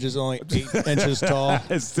stage is only 8 inches tall,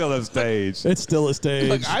 It's still a stage. it's still a stage.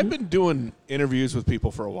 look, I've been doing interviews with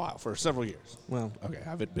people for a while, for several years. Well, okay, I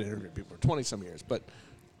haven't been interviewing people for 20-some years, but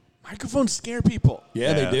microphones scare people.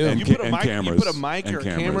 yeah, they do. and You ca- put a and mic, cameras. you put a mic And or a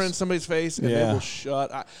camera cameras. in somebody's face, and they Yeah. will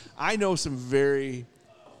shut. I know some very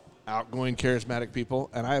outgoing, charismatic people,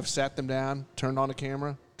 and I have sat them down, turned on a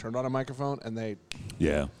camera, turned on a microphone, and they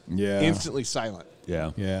Yeah, yeah. instantly silent.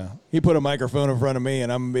 yeah. Yeah. He put a microphone in front of me,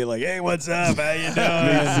 and I'm going to be like, hey, what's up? How you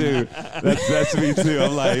doing? Me too. That's me too.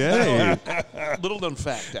 I'm like, hey. Little known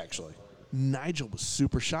fact, actually, Nigel was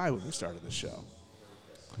super shy when we started the show.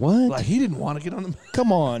 What? Like he didn't want to get on the.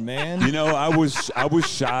 Come on, man. I was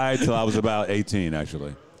shy till I was about 18,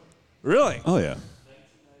 actually. Really? Oh yeah.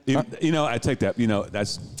 I take that.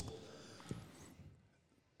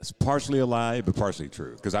 It's partially a lie, but partially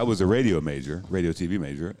true. Because I was a radio TV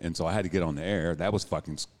major, and so I had to get on the air. That was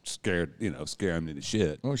fucking scaring me to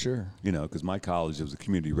shit. Oh, sure. Because my college was a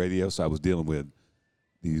community radio, so I was dealing with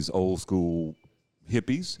these old school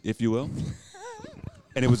hippies, if you will.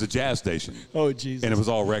 And it was a jazz station. Oh, Jesus. And it was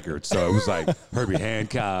all records, so it was like Herbie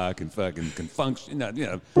Hancock and fucking Confunction,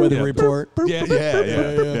 Weather yeah. report. Yeah.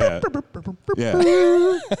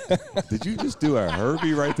 Did you just do a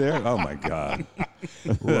Herbie right there? Oh my God.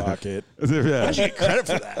 Rocket. Yeah. I should get credit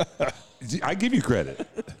for that. I give you credit.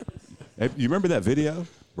 You remember that video?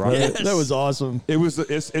 Right? Yes. That was awesome.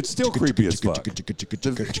 It's still creepy as fuck.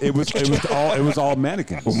 It was all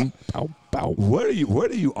mannequins. What are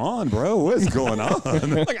you on, bro? What's going on?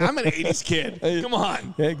 Like I'm an '80s kid. Come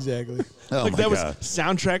on. Exactly. Oh Like my that was God.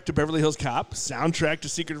 soundtrack to Beverly Hills Cop, soundtrack to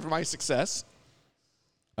Secret of My Success.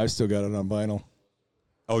 I still got it on vinyl.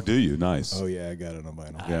 Oh, do you? Nice. Oh, yeah, I got it on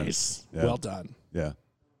vinyl. Yeah. Nice. Yeah. Well done. Yeah.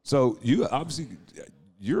 So you're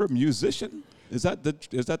a musician? Is that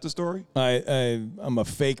the story? I'm a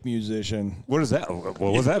fake musician. What is that?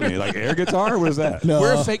 What does that mean? Like air guitar? What is that? No.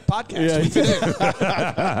 We're a fake podcast. Yeah. We fit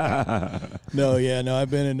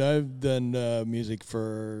in. I've done music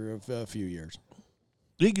for a few years.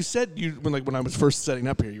 You said when I was first setting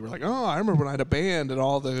up here, you were like, "Oh, I remember when I had a band and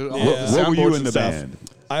all the Yeah. the What were soundboards you in and the stuff." band?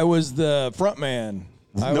 I was the front man.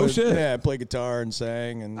 No shit. Yeah, I played guitar and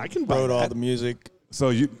sang and I can buy wrote all that. the music.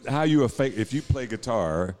 So how you a fake? If you play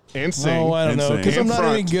guitar, And sing. Oh, I don't and know, sing. because I'm And not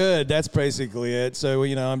front. any good. That's basically it. So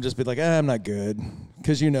I'm just be like, I'm not good,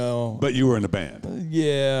 because but you were in the band.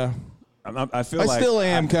 yeah, I feel I like still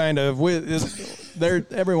am kind of. There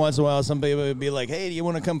every once in a while, some people would be like, "Hey, do you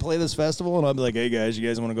want to come play this festival?" And I'll be like, "Hey guys, you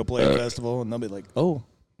guys want to go play a festival?" And they'll be like, "Oh,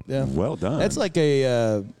 yeah." Well done. That's like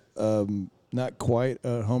a not quite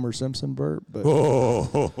a Homer Simpson burp, but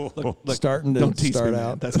starting to Don't tease start me, man.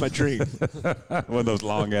 out. That's my dream. one of those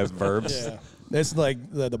long ass verbs. Yeah. It's like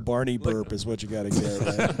the Barney burp is what you got to get.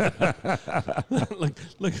 Right?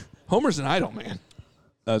 look, Homer's an idol, man.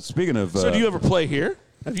 Speaking of, So do you ever play here?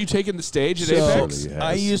 Have you taken the stage at So Apex? Yes.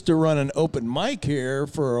 I used to run an open mic here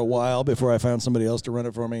for a while before I found somebody else to run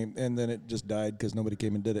it for me, and then it just died because nobody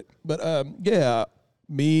came and did it. But yeah,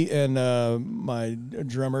 me and my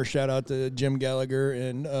drummer, shout out to Jim Gallagher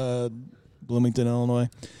and Bloomington, Illinois.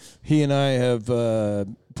 He and I have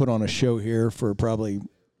put on a show here for probably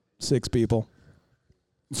 6 people.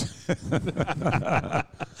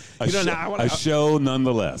 A show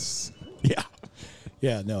nonetheless. Yeah.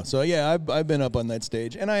 Yeah, no. So, yeah, I've been up on that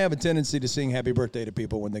stage. And I have a tendency to sing happy birthday to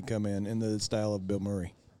people when they come in the style of Bill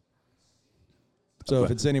Murray. So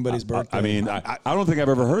if it's anybody's birthday. I mean, I don't think I've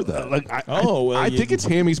ever heard that. I think it's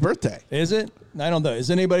Hammy's birthday. Is it? I don't know.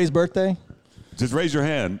 Is anybody's birthday? Just raise your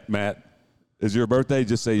hand, Matt. Is your birthday?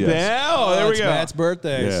 Just say yes. There we it's go. Matt's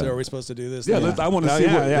birthday. Yeah. So are we supposed to do this? Yeah, now? I want to see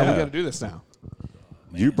we what. got to do this now.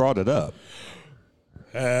 You brought it up.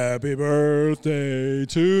 Happy birthday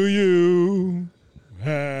to you.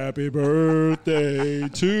 Happy birthday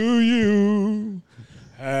to you.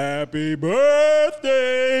 Happy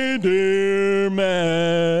birthday, dear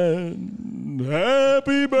man.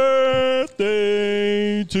 Happy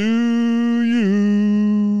birthday to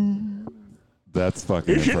you. That's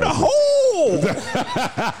fucking It's in the impressive. hole.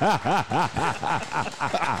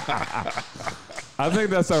 I think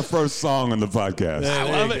that's our first song on the podcast. I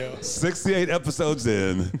love it. 68 episodes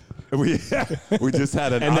in. We just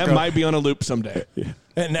had an And that acapella- might be on a loop someday.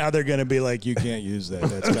 And now they're going to be like, you can't use that.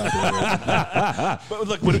 That's copyrighted. But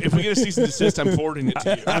look, if we get a cease and desist, I'm forwarding it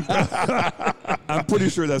to you. I'm pretty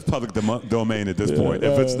sure that's public domain at this point.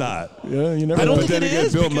 If it's not, Yeah, you never I don't know. think then it again,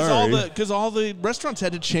 is Bill because Murray- all the restaurants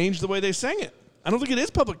had to change the way they sang it. I don't think it is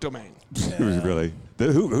public domain. it was really.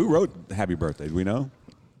 Who wrote Happy Birthday? Do we know?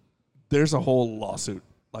 There's a whole lawsuit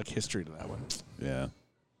history to that one. Yeah.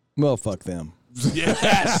 Well, fuck them.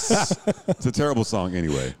 Yes. It's a terrible song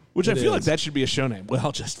anyway. Which I It feel like is. that should be a show name.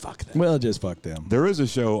 Well, just fuck them. Well, just fuck them. There is a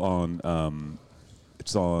show on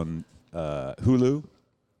it's on Hulu.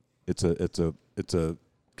 It's a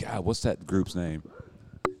God, what's that group's name?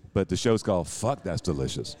 But the show's called Fuck That's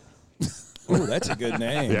Delicious. Oh, that's a good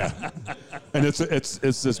name. Yeah. And it's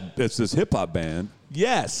this hip hop band.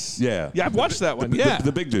 Yes. Yeah. Yeah, I've watched that one. The- Yeah.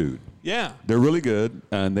 The big dude. Yeah. They're really good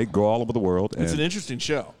and they go all over the world. It's and, an interesting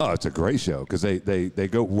show. oh, it's a great show because they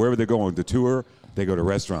go wherever they're going to tour, they go to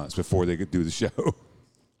restaurants before they do the show.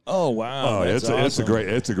 Oh, wow. Oh, That's it's a awesome.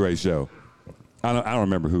 great show. I don't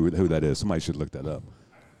remember who that is. Somebody should look that up.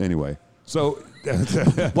 Anyway, so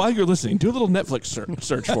While you're listening, do a little Netflix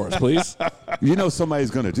search for us, please. you know somebody's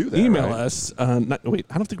going to do that. Email right? us. Wait,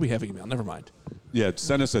 I don't think we have email. Never mind. Yeah,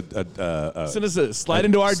 send us a Send us a slide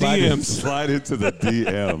into our slide DMs. In, slide into the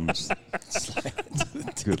DMs.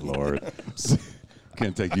 Good Lord.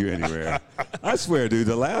 Can't take you anywhere. I swear, dude,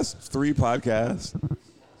 the last 3 podcasts,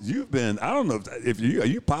 you've been, I don't know, if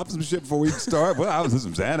you popping some shit before we start? Well, I was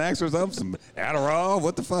some Xanax or something, some Adderall.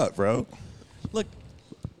 What the fuck, bro? Look,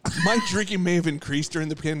 my drinking may have increased during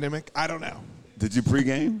the pandemic. I don't know. Did you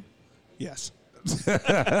pregame? Yes. Well,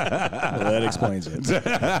 that explains it.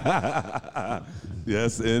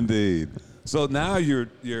 Yes, indeed. So now you're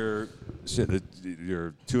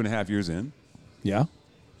 2.5 years in. Yeah.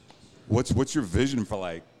 What's your vision for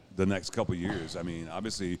like the next couple of years? I mean,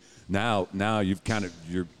 obviously now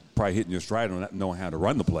you're probably hitting your stride on knowing how to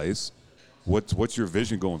run the place. What's your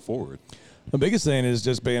vision going forward? The biggest thing is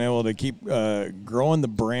just being able to keep growing the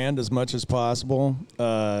brand as much as possible.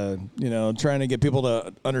 Trying to get people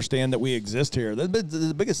to understand that we exist here.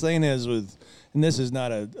 The biggest thing is and this is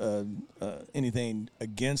not anything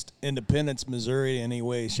against Independence, Missouri in any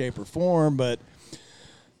way, shape, or form, but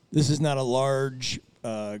this is not a large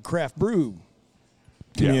craft brew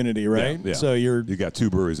community, right? Yeah. So You got 2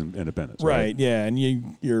 breweries in Independence, right, yeah, and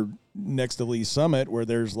you're next to Lee Summit where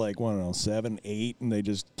there's 7, 8, and they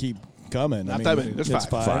just keep coming. Not that many. There's it's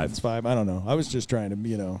 5. 5. It's 5. I don't know. I was just trying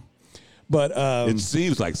to, but It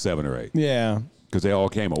seems like 7 or 8 yeah, because they all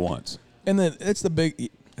came at once. and then it's the big.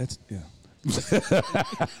 That's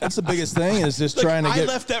That's the biggest thing is just trying to I get.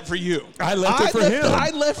 left that for you. I left it for him. I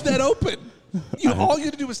left that open. All you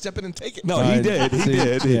had to do was step in and take it. No, he did. He See,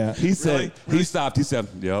 did. yeah. He said, he stopped. He said,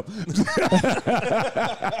 yep.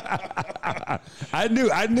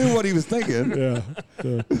 I knew what he was thinking.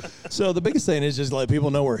 So the biggest thing is just let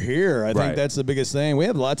people know we're here. I Right. think that's the biggest thing. We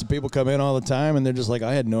have lots of people come in all the time, and they're just like,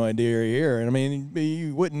 I had no idea you're here. And I mean,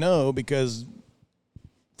 you wouldn't know because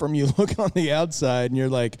from you look on the outside and you're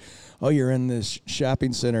like, oh, you're in this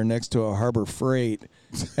shopping center next to a Harbor Freight.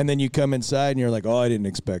 And then you come inside and you're like, oh, I didn't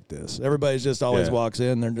expect this. Everybody's just always Yeah. walks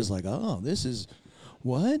in. They're just like, oh, this is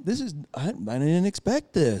what? This is, I didn't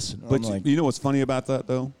expect this. And But I'm like, you know what's funny about that,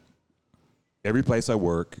 though? Every place I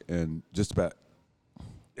work and just about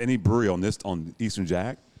any brewery on Eastern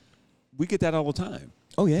Jack, we get that all the time.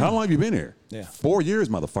 Oh, yeah. How long have you been here? Yeah. 4 years,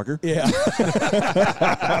 motherfucker. Yeah.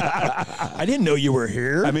 I didn't know you were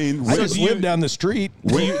here. I mean, I just live down the street.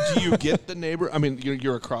 Do you get the neighbor? I mean,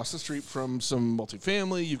 you're across the street from some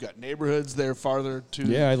multifamily. You've got neighborhoods there farther to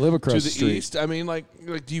Yeah, I live across to the the street. east. I mean, like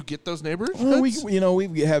do you get those neighborhoods? Well,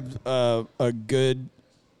 we have a good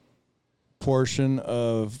portion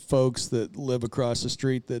of folks that live across the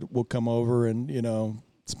street that will come over and,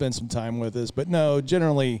 spend some time with us. But no,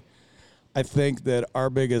 generally, I think that our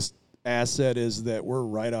biggest asset is that we're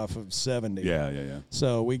right off of 70. Yeah.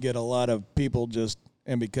 So we get a lot of people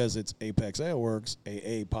and because it's Apex Ale Works,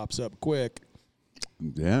 AA pops up quick.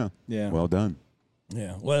 Yeah. Yeah. Well done.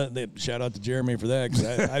 Yeah. Well, shout out to Jeremy for that because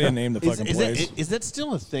I didn't name the fucking place. Is that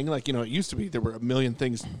still a thing? Like, it used to be there were a million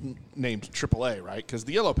things named AAA, right? Because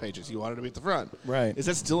the Yellow Pages, you wanted to be at the front. Right. Is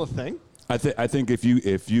that still a thing? I think if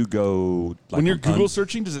you go like When you're Google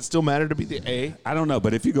searching, does it still matter to be the A? I don't know,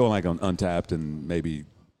 but if you go like on Untapped and maybe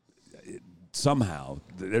somehow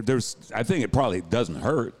I think it probably doesn't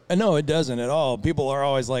hurt. No, it doesn't at all. People are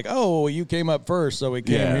always like, "Oh, you came up first, so we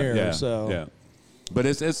came here." Yeah, so yeah. But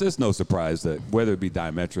it's no surprise that whether it be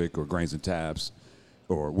Diametric or Grains and Taps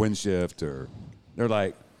or Windshift or they're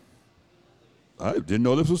like, I didn't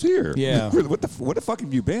know this was here. Yeah. what the fuck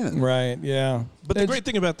have you been? Right. Yeah. But the great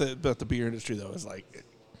thing about the beer industry, though, is like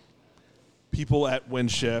people at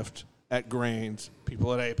Windshift, at Grains,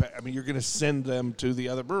 people at Apex. I mean, you're going to send them to the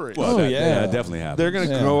other breweries. Well, Oh, that yeah. definitely happens. They're going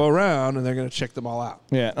to go around and they're going to check them all out.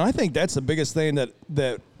 Yeah, and I think that's the biggest thing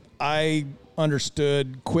that I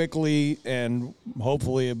understood quickly and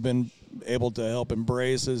hopefully have been able to help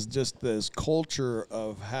embrace is just this culture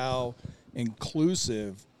of how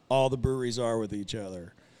inclusive all the breweries are with each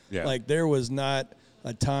other. Yeah. Like there was not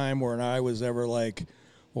a time where I was ever like,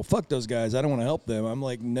 well, fuck those guys. I don't want to help them. I'm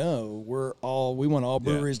like, no, we want all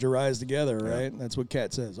breweries to rise together, right? That's what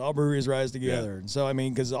Kat says. All breweries rise together. And so, I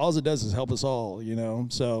mean, because all it does is help us all,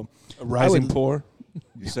 So Rising Pour.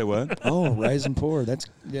 You say what? Oh, Rise and Pour. That's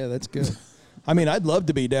good. I mean, I'd love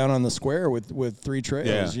to be down on the square with Three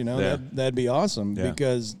Trails. Yeah. That'd be awesome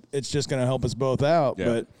because it's just going to help us both out. Yeah.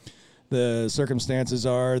 But the circumstances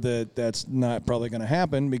are that that's not probably going to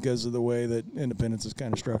happen because of the way that Independence is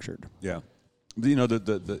kind of structured. Yeah.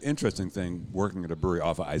 The interesting thing working at a brewery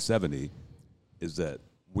off of I-70 is that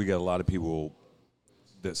we get a lot of people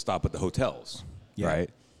that stop at the hotels, right?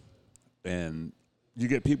 And you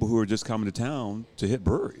get people who are just coming to town to hit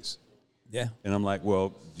breweries. Yeah. And I'm like,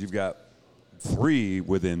 well, you've got 3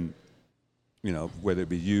 within, whether it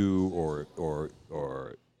be you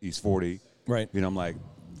or East 40. Right. I'm like,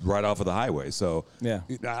 right off of the highway. So Yeah.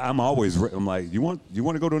 I'm like, you want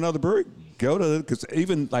to go to another brewery? Go to, because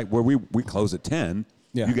even like where we close at 10,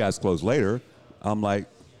 Yeah. you guys close later. I'm like,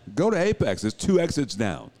 go to Apex. There's 2 exits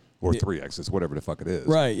down or 3 exits, whatever the fuck it is.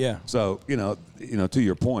 Right. Yeah. So, to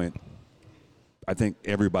your point, I think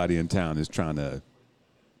everybody in town is trying to,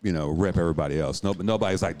 rep everybody else.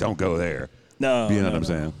 Nobody's like, don't go there. No. You know what I'm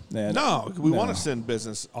saying? Yeah, No, we want to send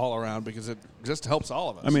business all around because it just helps all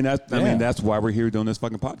of us. I mean, that's why we're here doing this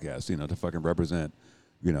fucking podcast, to fucking represent,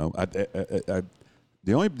 the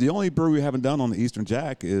only brewery we haven't done on the Eastern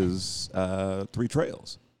Jack is Three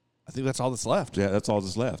Trails. I think that's all that's left. Yeah, that's all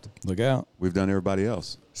that's left. Look out. We've done everybody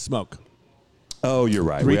else. Smoke. Oh, you're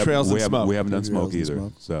right. Three Trails and Smoke. We haven't done Three Smoke Trails and either.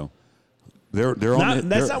 Smoke. So they're on.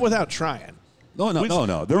 That's not without trying. No.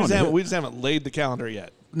 They're on We just haven't laid the calendar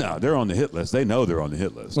yet. No, they're on the hit list. They know they're on the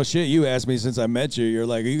hit list. Well, shit, you asked me since I met you. You're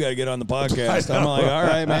like, you got to get on the podcast. I'm like, all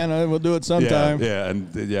right, man, we'll do it sometime.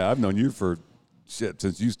 Yeah, I've known you for shit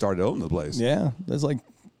since you started owning the place. Yeah, that's like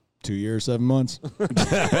 2 years, 7 months.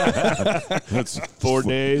 That's 4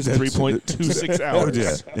 days, 3.26 hours.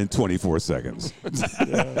 Yeah, in 24 seconds.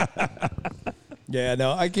 Yeah,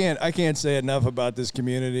 no, I can't say enough about this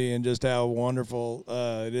community and just how wonderful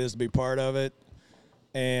it is to be part of it.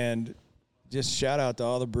 And just shout out to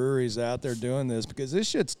all the breweries out there doing this because this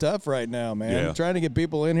shit's tough right now, man. Yeah. Trying to get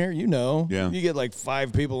people in here, Yeah. You get like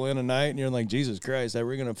 5 people in a night and you're like, Jesus Christ, are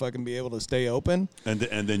we going to fucking be able to stay open? And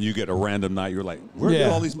then you get a random night. You're like, where did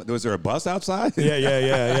all these? Was there a bus outside?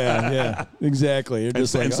 Yeah. Exactly. You're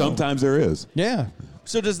just and sometimes there is. Yeah.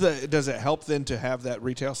 So does it help then to have that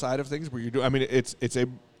retail side of things where you do? I mean, it's a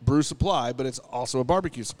brew supply, but it's also a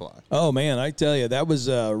barbecue supply. Oh man, I tell you, that was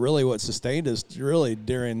really what sustained us really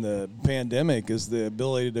during the pandemic is the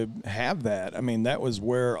ability to have that. I mean, that was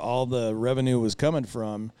where all the revenue was coming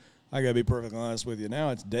from. I gotta be perfectly honest with you. Now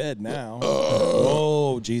it's dead. Now.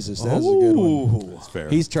 Oh Jesus, that's a good one. That's fair.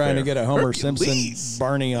 He's trying to Fair. get a Homer Hercules. Simpson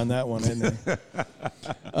Barney on that one, isn't he?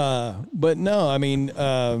 But no, I mean.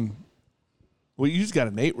 Well, you just got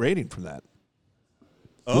an 8 rating from that.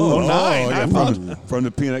 From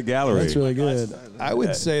the Peanut Gallery. That's really good. I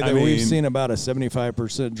would say that I mean- we've seen about a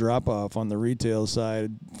 75% drop off on the retail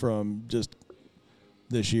side from just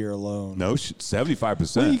this year alone. No,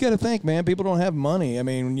 75%. Well, you got to think, man. People don't have money. I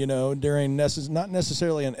mean, during not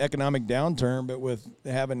necessarily an economic downturn, but with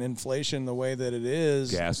having inflation the way that it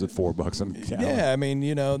is, Gas at $4 on the gallon. yeah. I mean,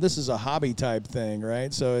 this is a hobby type thing,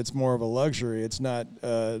 right? So it's more of a luxury. It's not,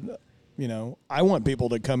 I want people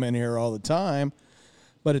to come in here all the time,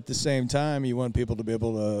 but at the same time, you want people to be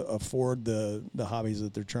able to afford the hobbies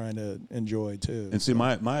that they're trying to enjoy too. And see,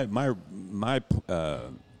 my point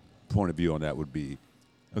of view on that would be,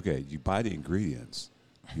 okay, you buy the ingredients,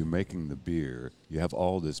 you're making the beer, you have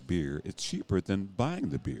all this beer. It's cheaper than buying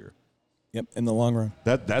the beer. Yep, in the long run.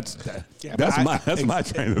 That's my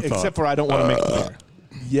train of thought. Except for I don't want to make beer.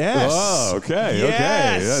 Yes. Oh, okay,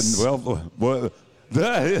 Yes. okay. Well, I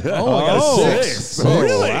got a 6. Oh,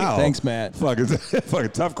 Really? wow. Thanks, Matt. Fucking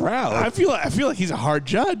tough crowd. I feel like he's a hard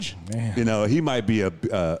judge. Man. He might be a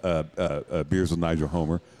Beers with Nigel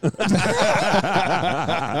Homer.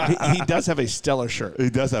 He does have a stellar shirt. He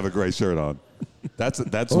does have a great shirt on. That's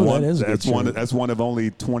Oh, one. that is a good shirt. That's one of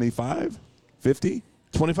only 25, 50,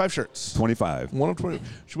 25 shirts. 25. One of 20.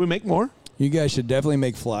 Should we make more? You guys should definitely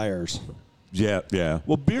make flyers. Yeah.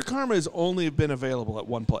 Well, Beer Karma has only been available at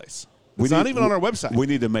one place. It's not even on our website. We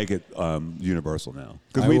need to make it universal now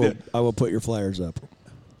because I will put your flyers up.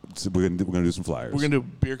 So we're gonna do some flyers. We're going to do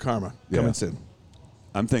Beer Karma coming Yeah. soon.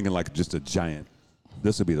 I'm thinking like just a giant.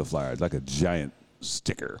 This would be the flyer, like a giant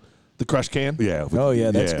sticker. The Crush Can. Yeah. Oh,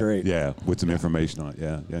 yeah, that's great. Yeah, with some information on it.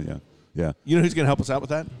 Yeah. You know who's going to help us out with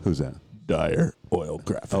that? Who's that? Dire Oil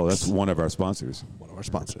Graphics. Oh, that's one of our sponsors. one of our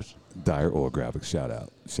sponsors. Dire Oil Graphics. Shout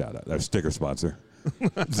out. Our sticker sponsor.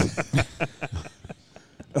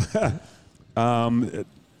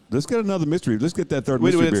 Let's get another mystery. Let's get that third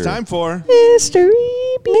mystery It's beer. time for Mystery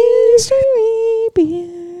beer.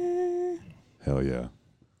 Hell yeah.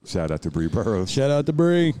 Shout out to Bree Burrows. Shout out to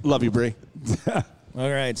Bree. Love You, Bree. All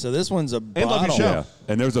right, so this one's a Love Your bottle. Show. Yeah,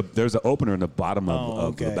 and there's an opener in the bottom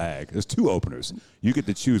of the okay. bag. There's 2 openers. You get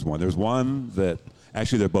to choose one. There's one that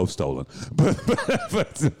actually they're both stolen,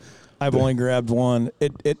 but I've only grabbed one.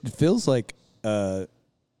 It feels like a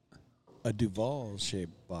Duval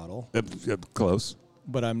shaped bottle, close.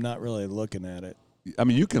 but I'm not really looking at it. I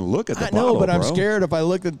mean, you can look at the I bottle, know, but I'm bro. scared if I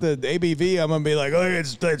look at the ABV, I'm gonna be like, oh,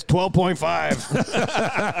 it's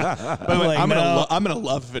 12.5. I'm gonna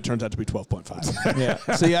love if it turns out to be 12.5. Yeah.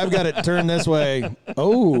 See, I've got it turned this way.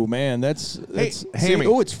 Oh man, that's Hammy.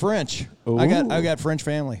 Oh, it's French. I got French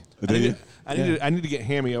family. I need to get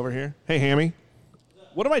Hammy over here. Hey, Hammy,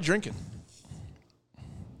 what am I drinking?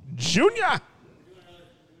 Junior.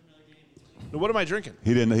 No, what am I drinking?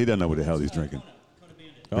 He doesn't know what the hell he's drinking.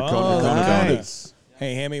 Oh, Nice.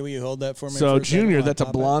 Hey, Hammy, will you hold that for me? So, for a second Junior, while I that's a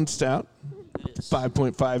pop it? blonde stout,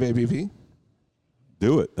 5.5 ABV.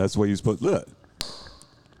 Do it. That's the way you're supposed to look.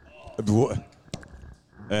 What?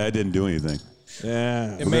 It didn't do anything.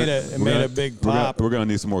 Yeah. It made a big pop. We're gonna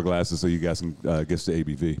need some more glasses so you guys can guess the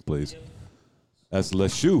ABV, please. That's Le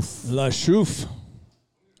Chouffe. La Chouffe.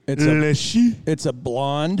 It's a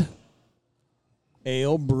blonde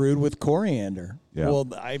ale brewed with coriander. Yeah. Well,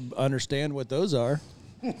 I understand what those are.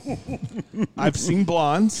 I've seen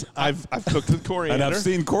blondes. I've cooked with coriander. And I've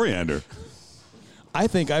seen coriander. I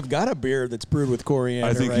think I've got a beer that's brewed with coriander.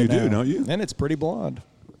 I think right you do, now. don't you? And it's pretty blonde.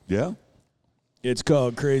 Yeah. It's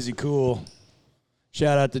called Crazy Cool.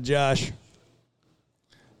 Shout out to Josh.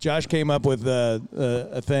 Josh came up with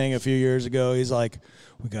a thing a few years ago. He's like,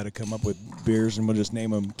 we got to come up with beers and we'll just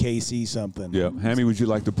name them KC something. Yeah. Hammy, would you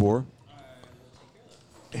like to pour?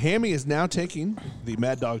 Hammy is now taking the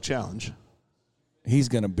Mad Dog Challenge. He's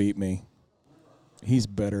going to beat me. He's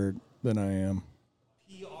better than I am.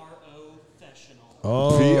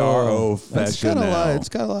 Oh, PRO that's got a lot. Fashion. It's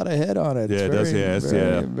got a lot of head on it. Yeah, it It's does, very, yeah, it's-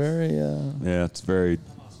 very, yeah. very. Yeah, it's very.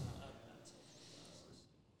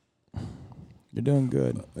 You're doing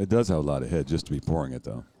good. It does have a lot of head just to be pouring it,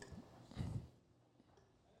 though.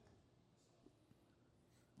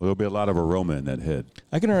 There'll be a lot of aroma in that head.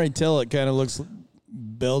 I can already tell it kind of looks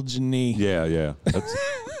Belgian-y. Yeah. That's,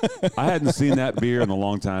 I hadn't seen that beer in a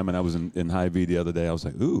long time, and I was in Hy-Vee the other day. I was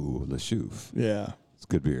like, ooh, Le Chouffe. Yeah. It's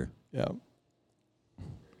good beer. Yeah.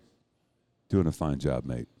 Doing a fine job,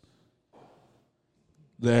 mate.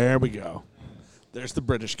 There we go. There's the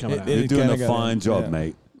British coming out. You're doing kinda a got fine it, job, yeah.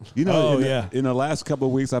 mate. You know, Oh, in the last couple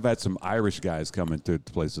of weeks, I've had some Irish guys coming to the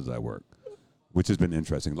places I work, which has been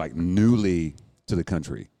interesting, like newly to the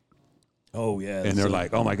country. Oh, yeah. And they're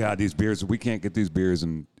like, oh, my God, these beers, we can't get these beers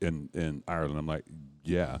in Ireland. I'm like,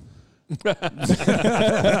 yeah.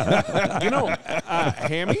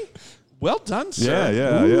 Hammy, Well done, sir.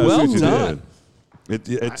 Yeah. That's Well what you done. did.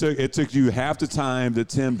 It took you half the time that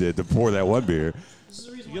Tim did to pour that one beer.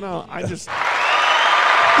 You know, I just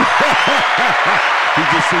He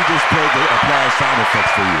just played the applause sound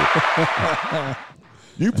effects for you.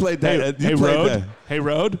 You played that. hey, you played Rode. that. Hey,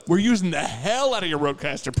 Rode. We're using the hell out of your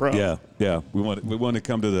Rodecaster Pro. Yeah. We want to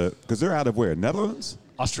come to the because they're out of where? Netherlands.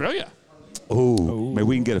 Australia. Oh, maybe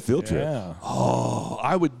we can get a field trip. Yeah. Oh,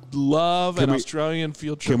 I would love an we- Australian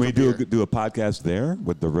field trip. Can we for beer. do a podcast there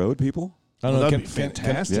with the road people? I don't know. That'd Can, be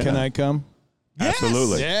fantastic. Can Yeah. I come? Yes!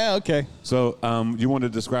 Absolutely. Yeah. Okay. So you want to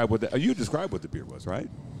describe you described what the beer was, right?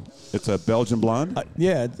 It's a Belgian blonde.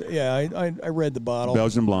 Yeah. I read the bottle.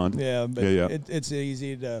 Belgian blonde. Yeah, but yeah. it's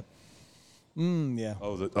easy to. Yeah.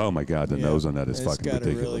 Oh my God, the Yeah. nose on that is It's fucking got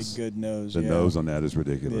ridiculous. a really good nose. The yeah. nose on that is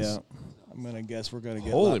ridiculous. Yeah. I'm gonna guess we're gonna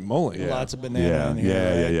get Holy moly. lots of banana Yeah, in here.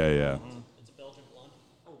 yeah, right? yeah. It's a Belgian blonde.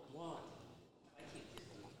 Oh, blonde.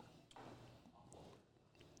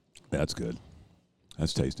 That's good.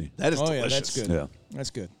 That's tasty. That is Oh delicious. yeah, that's good. Yeah. That's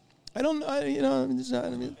good. I don't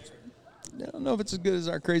know if it's as good as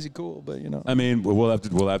our Crazy Cool, but I mean, we'll have to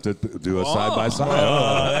do a side by side.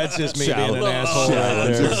 Oh, that's just me being an asshole right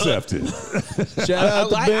Challenge there. accepted. Shout out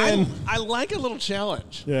to Ben. I like a little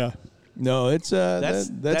challenge. Yeah. No, it's that's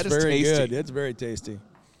that is very tasty. good. It's very tasty.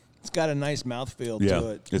 It's got a nice mouthfeel to Yeah,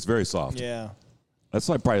 it. it's very soft. Yeah. That's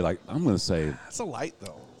probably I'm going to say, That's a light,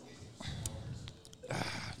 though.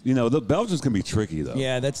 the Belgians can be tricky though.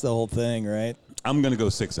 Yeah, that's the whole thing, right? I'm going to go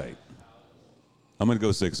 6.8. I'm going to go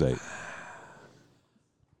 6.8.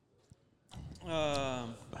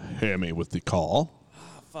 Hammy with the call.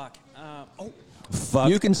 Fuck. Fuck.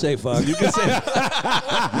 You can say fuck. You can say.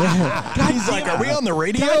 He's like, are we on the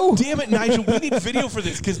radio? God damn it, Nigel. We need video for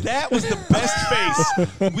this because that was the best face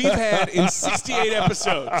we've had in 68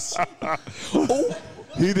 episodes.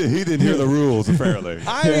 He didn't hear the rules apparently.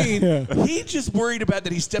 I mean, he just worried about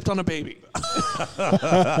that he stepped on a baby.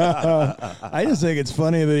 I just think it's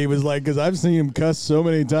funny that he was like, because I've seen him cuss so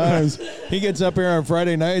many times. He gets up here on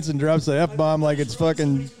Friday nights and drops the F-bomb like it's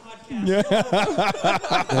fucking. Yeah.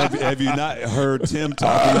 have you not heard Tim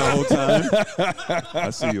talking the whole time? I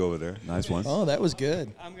see you over there. Nice one. Oh, that was good.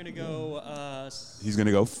 I'm going to go. He's going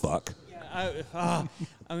to go fuck. I'm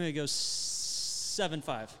going to go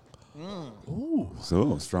 7.5.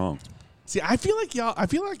 So strong. See, I feel like y'all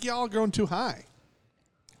are going too high.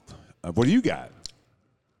 What do you got?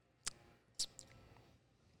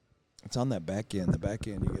 It's on that back end. The back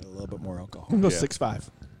end, you get a little bit more alcohol. I'm going to Yeah. go 6.5.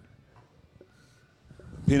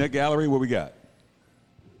 Peanut Gallery, what we got?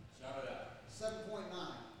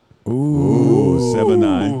 7.9. Ooh,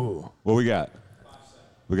 7.9. What we got?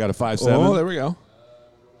 We got a 5.7. Oh, there we go.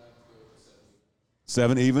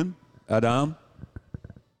 7 even. Adam?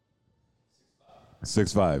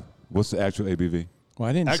 6.5. What's the actual ABV? Well,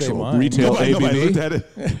 I didn't say Actual mine. retail Nobody ABV. looked at it.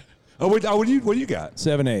 What do you got?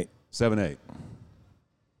 7.8. 7.8.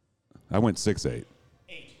 I went 6.8.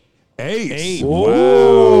 8.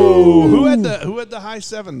 Whoa. Who had the high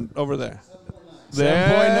 7 over there?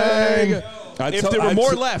 7.9. If there were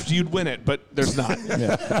more left, you'd win it, but there's not.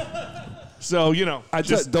 So,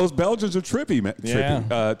 those Belgians are trippy, man.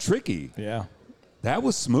 Yeah. Tricky. Yeah. That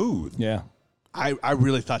was smooth. Yeah. I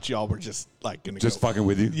really thought y'all were just like going to Just fucking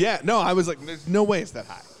with you. Yeah, no, I was like, there's no way it's that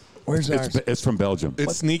high. Where's ours? It's from Belgium.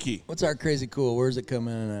 It's sneaky. What's our Crazy Cool? Where's it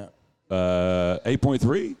coming in at?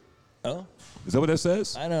 8.3. Oh, Is that what that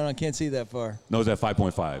says? I don't know. I can't see that far. No, it's at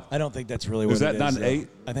 5.5. I don't think that's really what Is that it not is. an though. 8?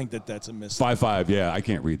 I think that's a miss. 5.5. Yeah, I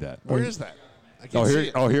can't read that. Where is that? I Oh, can't see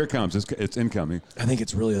it. here it comes. It's incoming. I think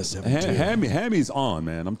it's really a 7.2. Hammy's on,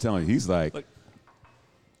 man. I'm telling you, he's like.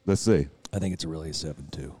 Let's see. I think it's really a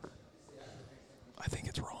 7.2. I think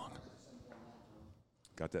it's wrong.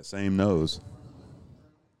 Got that same nose.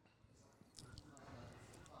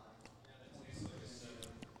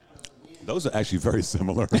 Those are actually very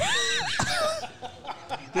similar.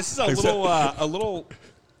 This is a little.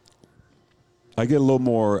 I get a little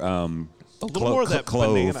more. more of that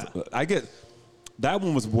clove. banana. I get. That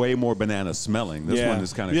one was way more banana smelling. This Yeah. one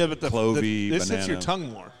is kind of Yeah, but clovey, this banana. hits your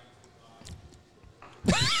tongue more.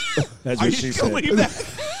 That's Are what you she just gonna said. leave that?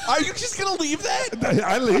 Are you just gonna leave that?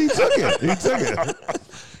 He took it. He took it.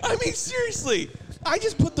 I mean, seriously. I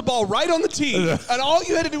just put the ball right on the tee, and all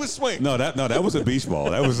you had to do was swing. No, that was a beach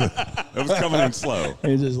ball. That was coming in slow.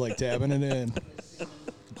 He's just like tapping it in.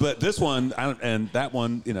 But this one and that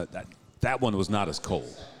one, that one was not as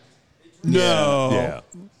cold. No. Yeah.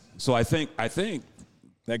 So I think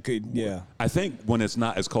That could, yeah. I think when it's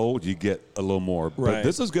not as cold, you get a little more. But Right.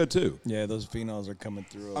 this is good too. Yeah, those phenols are coming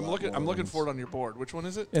through. I'm looking for it on your board. Which one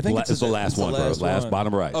is it? I think It's the last one, bro. Last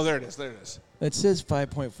bottom right. Oh, there it is. There it is. It says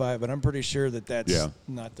 5.5, but I'm pretty sure that that's Yeah.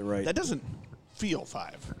 not the right. That doesn't feel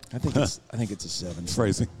 5. I think it's a 7.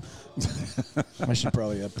 Phrasing. I should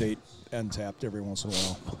probably update Untapped every once in a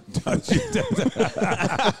while.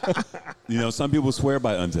 You know, some people swear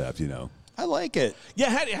by Untapped. You know. I like it. Yeah,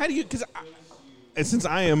 how do you? Because since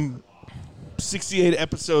I am 68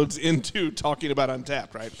 episodes into talking about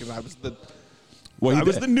Untapped, right? Because I was the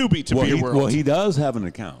newbie to beer world. Well, he does have an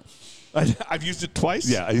account. I've used it twice.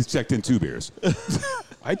 Yeah, he's checked in 2 beers.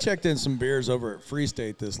 I checked in some beers over at Free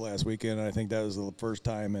State this last weekend, and I think that was the first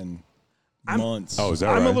time in months. Oh, is that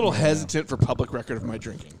I'm right? a little hesitant for public record of my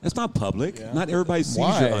drinking. That's not public. Yeah. Not everybody sees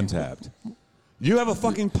Why? your Untapped. You have a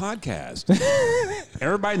fucking podcast.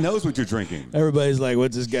 Everybody knows what you're drinking. Everybody's like,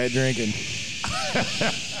 "What's this guy drinking?"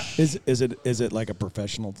 Is it like a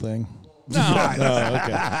professional thing? No, Oh,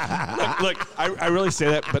 okay. look, I really say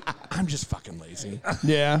that, but I'm just fucking lazy.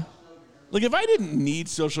 Yeah. Like, if I didn't need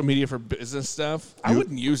social media for business stuff, I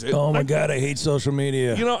wouldn't use it. Oh my Like, God, I hate social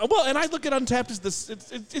media. You know, well, and I look at Untapped as this.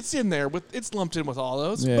 It's in there with. It's lumped in with all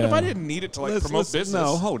those. But if Yeah. I didn't need it to promote business,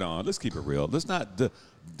 No, hold on. Let's keep it real. Let's not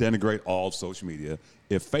denigrate all of social media.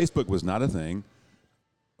 If Facebook was not a thing,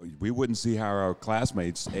 we wouldn't see how our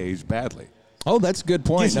classmates aged badly. Oh, that's a good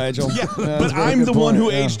point, Nigel. Yeah, that's but a very I'm good the one point,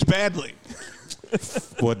 who yeah. aged badly.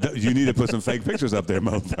 Well, you need to put some fake pictures up there,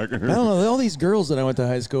 motherfucker. I don't know. All these girls that I went to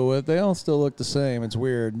high school with, they all still look the same. It's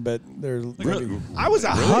weird, but they're Really? I was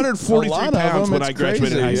 143 A lot of pounds them, when it's I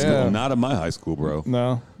graduated crazy, high school. yeah. Not in my high school, bro.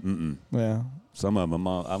 No. Yeah. Some of them,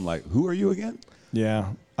 I'm like, who are you again? Yeah.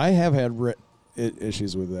 I have had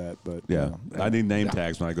issues with that, but Yeah. I need name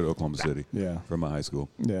tags when I go to Oklahoma City. Yeah. From my high school.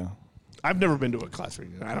 Yeah. I've never been to a class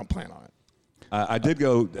reunion. I don't plan on it. I did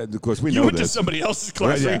go. Of course, we You know went to this. somebody else's Right,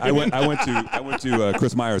 class yeah, reunion. I went to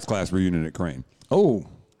Chris Meyer's class reunion at Crane, Oh.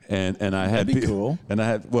 and I had That'd be cool. And I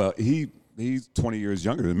had he's 20 years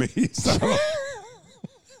younger than me, so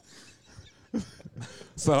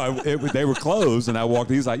they were closed, and I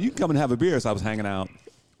walked. He's like, "You can come and have a beer." So I was hanging out.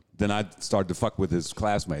 Then I started to fuck with his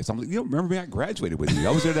classmates. I'm like, "You don't remember me? I graduated with you.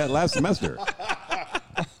 I was there that last semester."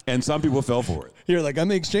 And some people fell for it. You're like, I'm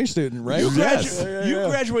the exchange student, right? Yes. You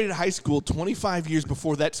graduated high school 25 years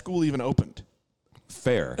before that school even opened.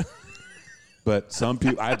 Fair. But some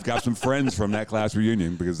people, I've got some friends from that class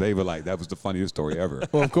reunion because they were like, that was the funniest story ever.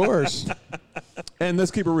 Well, of course. And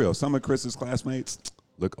let's keep it real. Some of Chris's classmates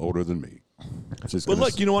look older than me. Just But gonna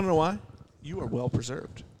look, you want to know why? You are well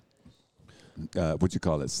preserved. what you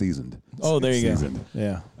call it? Seasoned. Oh, there you Seasoned. go.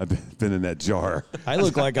 Yeah. I've been in that jar. I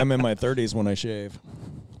look like I'm in my 30s when I shave.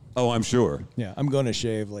 Oh, I'm sure. Yeah. I'm going to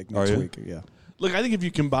shave like next you? week. Yeah. Look, I think if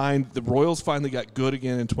you combined the Royals finally got good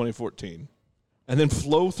again in 2014 and then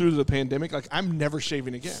flow through the pandemic, like I'm never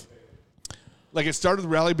shaving again. Like it started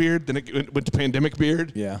with rally beard, then it went to pandemic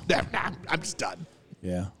beard. Yeah. I'm just done.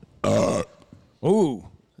 Yeah. Ooh.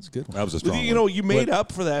 That's a good one. That was a But strong you know, one. you made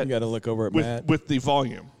up for that You got to look over at Matt. with the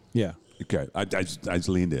volume. Yeah. Okay. I just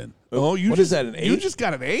leaned in. Oh, you What just, is that, an You 8? just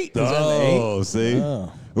got an 8. that an 8? Oh, see?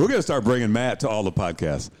 Oh. We're going to start bringing Matt to all the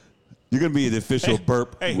podcasts. You're going to be the official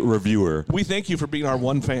burp reviewer. We thank you for being our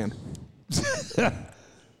one fan. We're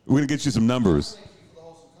going to get you some numbers.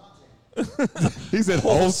 He said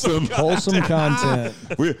wholesome. Wholesome content.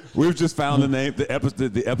 We've just found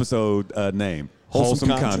the episode name. Wholesome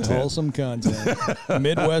content. Wholesome content.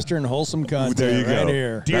 Midwestern wholesome content. There you go. Right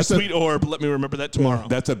here. Dear That's a- Sweet Orb, let me remember that tomorrow.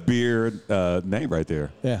 That's a beer name right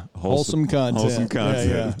there. Yeah. Wholesome content. Wholesome content.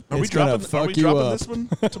 Yeah, yeah. Are we It's gonna dropping, fuck you up. this one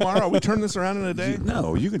tomorrow? Are we turning this around in a day?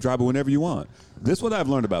 No, you can drop it whenever you want. This is what I've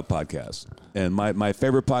learned about podcasts. And my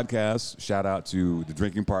favorite podcast, shout out to the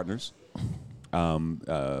Drinking Partners.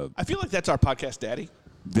 I feel like that's our podcast daddy.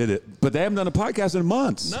 Did it. But they haven't done a podcast in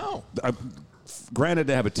months. No. Granted,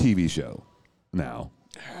 they have a TV show now.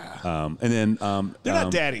 And then They're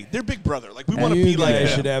not daddy. They're big brother. Like we And want to you be like guys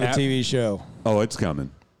them. should have a TV show. oh, it's coming.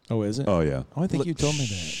 Oh, is it? Oh yeah. Oh, I think you told me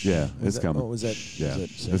that. Yeah, it's that, coming. Oh, was that? Yeah,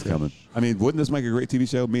 was that it's coming. I mean, wouldn't this make a great TV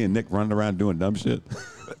show? Me and Nick running around doing dumb shit.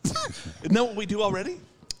 Isn't that what we do already?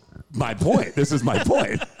 My point. This is my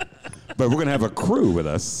point. But we're gonna have a crew with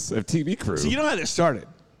us, a TV crew. So you know how this started?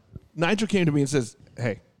 Nigel came to me and says,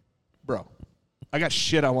 "Hey, bro, I got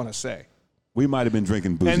shit I want to say." we might have been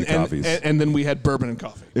drinking boozy coffees. And then we had bourbon and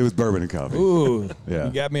coffee. It was bourbon and coffee. Ooh, Yeah.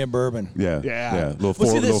 you got me a bourbon. Yeah, Yeah. Little Well, four,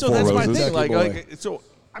 see, little so four that's my roses. thing. Lucky Like, boy. so,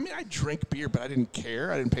 I mean, I drink beer, but I didn't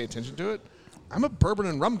care. I didn't pay attention to it. I'm a bourbon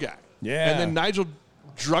and rum guy. Yeah. And then Nigel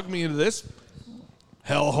drugged me into this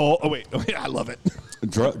hellhole. Oh, wait. I love it.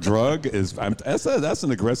 Drug is that's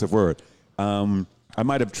an aggressive word. I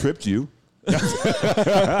might have tripped you.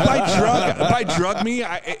 By drug me,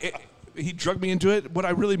 he drugged me into it. What I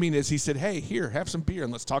really mean is he said, hey, here, have some beer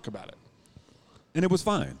and let's talk about it. And it was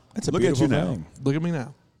fine. That's a Look at you beautiful now. thing. Look at me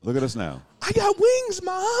now. Look at us now. I got wings,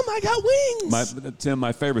 Mom. I got wings. Tim,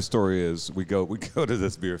 my favorite story is we go to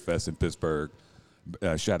this beer fest in Pittsburgh.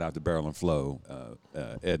 Shout out to Barrel and Flow,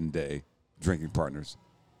 Ed and Day, drinking partners,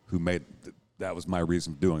 who made that was my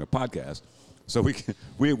reason for doing a podcast. So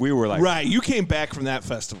we were like, right, you came back from that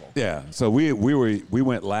festival. yeah. So we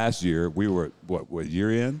went last year. We were what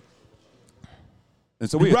year in? And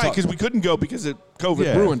so we had Right, because we couldn't go because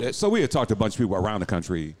COVID ruined it. So we had talked to a bunch of people around the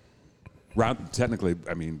country. Technically,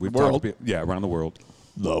 I mean, we've talked to people, around the world.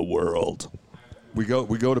 The world. We go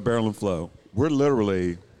to Barrel and Flow. We're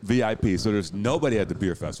literally VIP, so there's nobody at the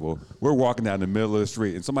beer festival. We're walking down the middle of the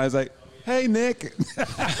street, and somebody's like, "Hey, Nick."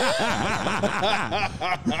 I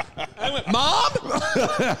went, Mom?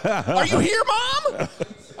 Are you here, Mom?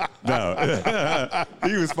 No,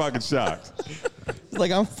 he was fucking shocked.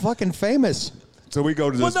 Like, I'm fucking famous. So we go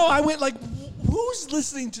to this. Well, no, I went like, who's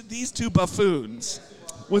listening to these two buffoons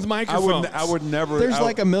with microphones? I would never. There's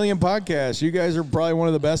like a million podcasts. You guys are probably one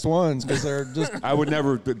of the best ones because they're just. I would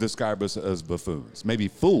never describe us as buffoons. Maybe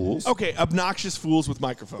fools. Okay, obnoxious fools with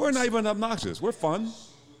microphones. We're not even obnoxious. We're fun.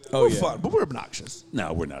 We're fun, but we're obnoxious.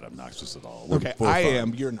 No, we're not obnoxious at all. We're Okay, full of I fun.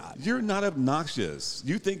 am. You're not. You're not obnoxious.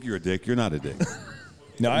 You think you're a dick. You're not a dick.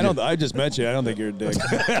 No, I don't. I just met you. I don't think you're a dick.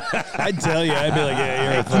 I'd tell you. I'd be like,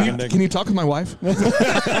 yeah, you're a fucking dick. Can you talk with my wife?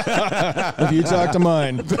 If you talk to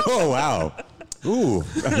mine. Oh, wow. Ooh,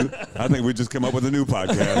 I think we just came up with a new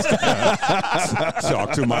podcast.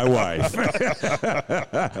 Talk to my wife.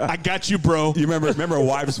 I got you, bro. You remember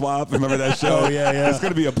Wife Swap? Remember that show? Oh, yeah. It's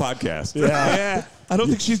going to be a podcast. Yeah. I don't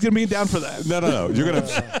think she's gonna be down for that. No. You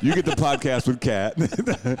get the podcast with Kat.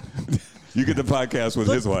 You get the podcast with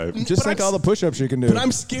his wife. Just think all the push-ups you can do. But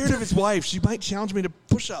I'm scared of his wife. She might challenge me to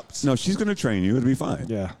push-ups. No, she's going to train you. It'll be fine.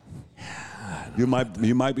 yeah. You might be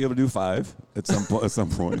able to do 5 at some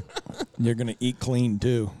point. You're gonna eat clean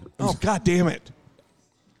too. Oh, God damn it.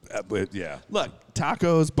 But yeah. Look,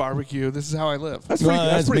 tacos, barbecue. This is how I live. That's Well,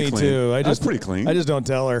 pretty, that's pretty me clean. too. That's pretty clean. I just don't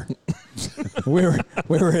tell her. we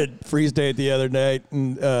were at Free State the other night,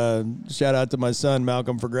 and shout out to my son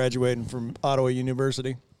Malcolm for graduating from Ottawa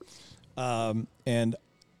University. And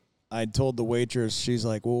I told the waitress, she's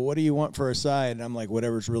like, "Well, what do you want for a side?" And I'm like,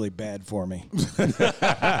 "Whatever's really bad for me."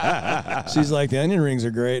 She's like, "The onion rings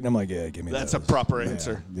are great," and I'm like, "Yeah, give me That's those." a proper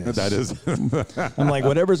answer. Yes. That is. I'm like,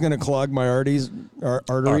 "Whatever's gonna clog my arteries." I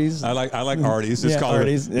like Arties. Just Yeah, call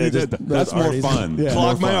Arties. it. Yeah, just That's those more Arties. fun. Yeah.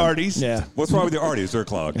 Clog More my fun. arties. Yeah. What's wrong with the Arties? They're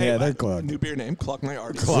clogged. Yeah, they're clogged. New beer name, Clog My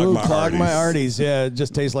Arties. Clog my Clog my Arties. arties. Yeah, it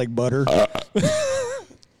just tastes like butter.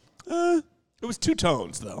 It was 2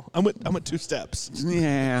 tones, though. I went 2 steps.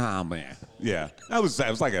 Yeah, man. Yeah, that was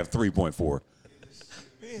like a 3.4.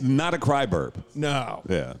 Not a cry burp. No.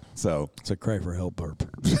 Yeah. So It's a cry for help burp.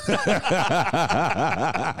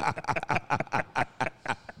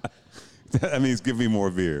 that means give me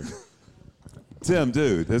more beer. Tim,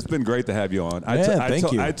 dude, it's been great to have you on.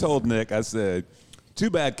 Thank you. I told Nick, I said,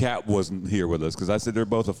 too bad Kat wasn't here with us because I said they're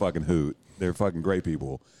both a fucking hoot. They're fucking great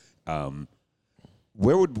people.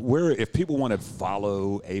 Where if people want to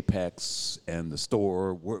follow Apex and the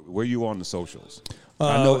store, where are you on the socials?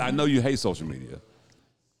 I know you hate social media.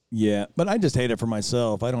 Yeah, but I just hate it for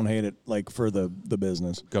myself. I don't hate it like for the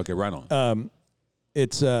business. Okay, right on.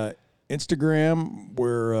 It's Instagram.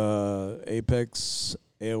 We're Apex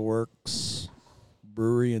Aleworks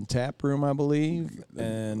Brewery and Tap Room, I believe,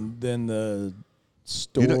 and then the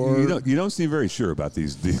store. You don't seem very sure about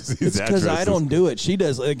these It's because addresses. I don't do it. She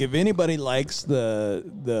does. Like, if anybody likes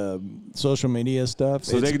the social media stuff,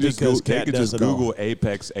 So it's they can just because they Kat can does just it all. Google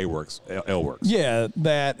Apex Aleworks. Yeah,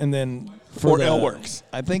 that, and then Or the Aleworks.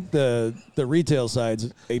 I think the retail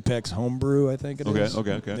side's Apex Homebrew. I think it is.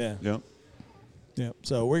 Okay. Yeah. Yeah.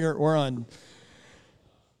 So we're on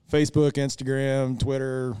Facebook, Instagram,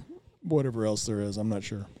 Twitter, whatever else there is. I'm not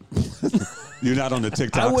sure. You're not on the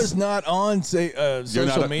TikTok. I was not on social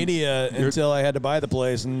not media until I had to buy the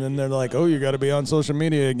place, and then they're like, "Oh, you got to be on social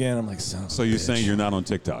media again." I'm like, So you're saying you're not on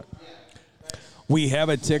TikTok? we have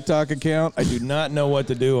a TikTok account. I do not know what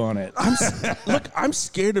to do on it. I'm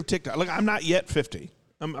scared of TikTok. Look, I'm not yet 50.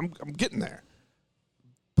 I'm getting there.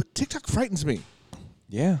 But TikTok frightens me.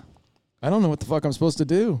 Yeah, I don't know what the fuck I'm supposed to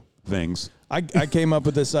do. Things. I came up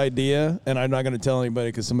with this idea, and I'm not going to tell anybody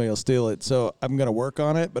because somebody will steal it. So I'm going to work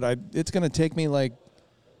on it, but it's going to take me like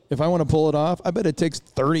If I want to pull it off, I bet it takes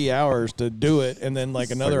 30 hours to do it, and then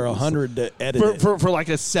like another 100 to edit it. For like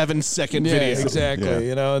a 7-second Yeah, video. exactly. Yeah.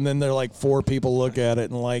 You know, and then they're like 4 people look at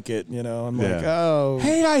it and like it. You know, I'm like, oh,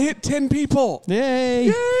 Hey, I hit 10 people. yay!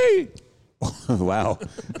 Yay! Wow.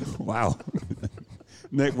 Wow.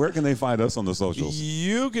 Nick, where can they find us on the socials?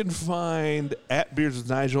 You can find at Beers with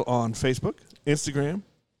Nigel on Facebook, Instagram,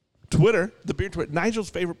 Twitter. The Beer Twitter. Nigel's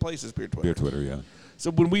favorite place is Beer Twitter. Beer Twitter, yeah. So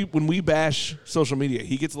when we bash social media,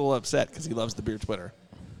 he gets a little upset because he loves the Beer Twitter.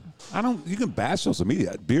 You can bash social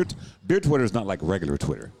media. Beer Twitter is not like regular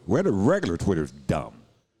Twitter. Regular Twitter is dumb.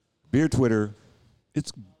 Beer Twitter,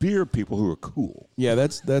 it's beer people who are cool. Yeah,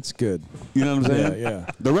 that's good. You know what I'm saying? Yeah.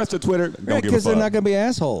 The rest of Twitter, don't give a Because fuck. they're not going to be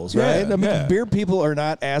assholes, right? Yeah, I mean, yeah. beer people are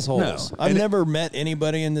not assholes. No. I've And never met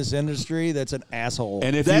anybody in this industry that's an asshole.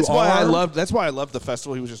 And if That's you why I are- love. That's why I love the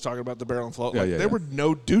festival. He was just talking about the Barrel and Float. Yeah, Like, yeah, there yeah. were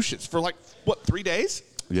no douches for 3 days.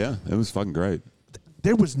 Yeah, it was fucking great.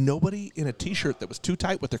 There was nobody in a T-shirt that was too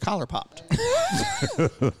tight with their collar popped.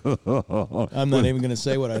 I'm not even going to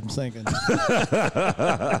say what I'm thinking.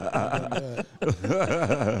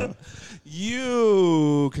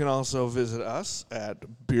 You can also visit us at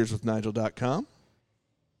beerswithnigel.com.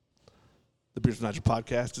 The Beers with Nigel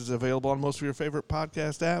podcast is available on most of your favorite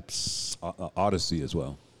podcast apps. Odyssey as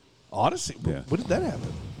well. Odyssey. Yeah. When did that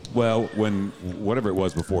happen? Well, when whatever it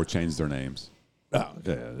was before changed their names. Oh,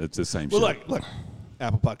 Yeah, it's the same well, shit. look.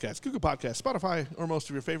 Apple Podcasts, Google Podcasts, Spotify, or most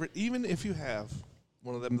of your favorite. Even if you have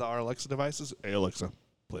one of them, our Alexa devices. Hey, Alexa,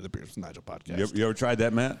 play the Beers with Nigel podcast. You ever tried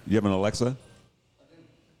that, Matt? You have an Alexa?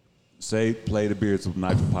 Say, play the Beers with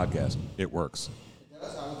Nigel podcast. It works.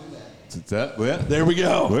 Well, There we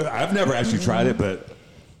go. well, I've never actually tried it, but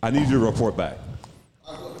I need you to report back.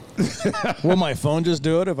 Will my phone just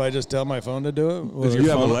do it if I just tell my phone to do it? Is You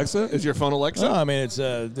your have phone Alexa? Is your phone Alexa? No, I mean it's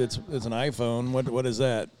an iPhone. What is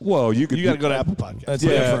that? Well, you could. You got to go to Apple Podcasts. That's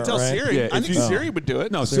Yeah. different, Tell right? Siri. Yeah, I if think you- Siri would do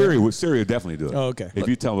it. No, Siri would definitely do it. Oh, okay. If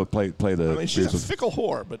you tell her to play the. I mean, she's Beers a with- fickle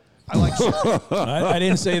whore, but I like Siri. I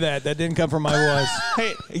didn't say that. That didn't come from my voice.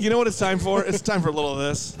 Hey, you know what it's time for? It's time for a little of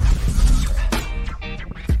this.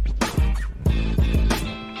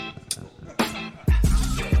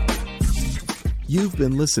 You've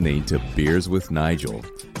been listening to Beers with Nigel,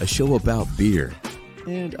 a show about beer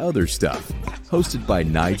and other stuff, hosted by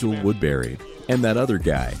Nigel Woodbury and that other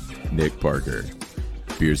guy, Nick Parker.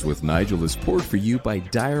 Beers with Nigel is poured for you by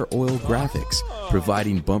Dire Oil Graphics,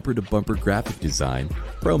 providing bumper-to-bumper graphic design,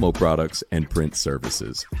 promo products, and print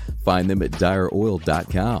services. Find them at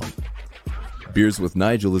direoil.com. Beers with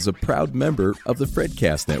Nigel is a proud member of the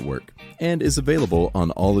Fredcast Network and is available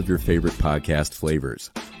on all of your favorite podcast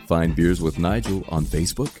flavors. Find Beers with Nigel on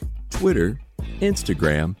Facebook, Twitter,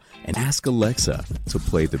 Instagram, and ask Alexa to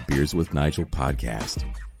play the Beers with Nigel podcast.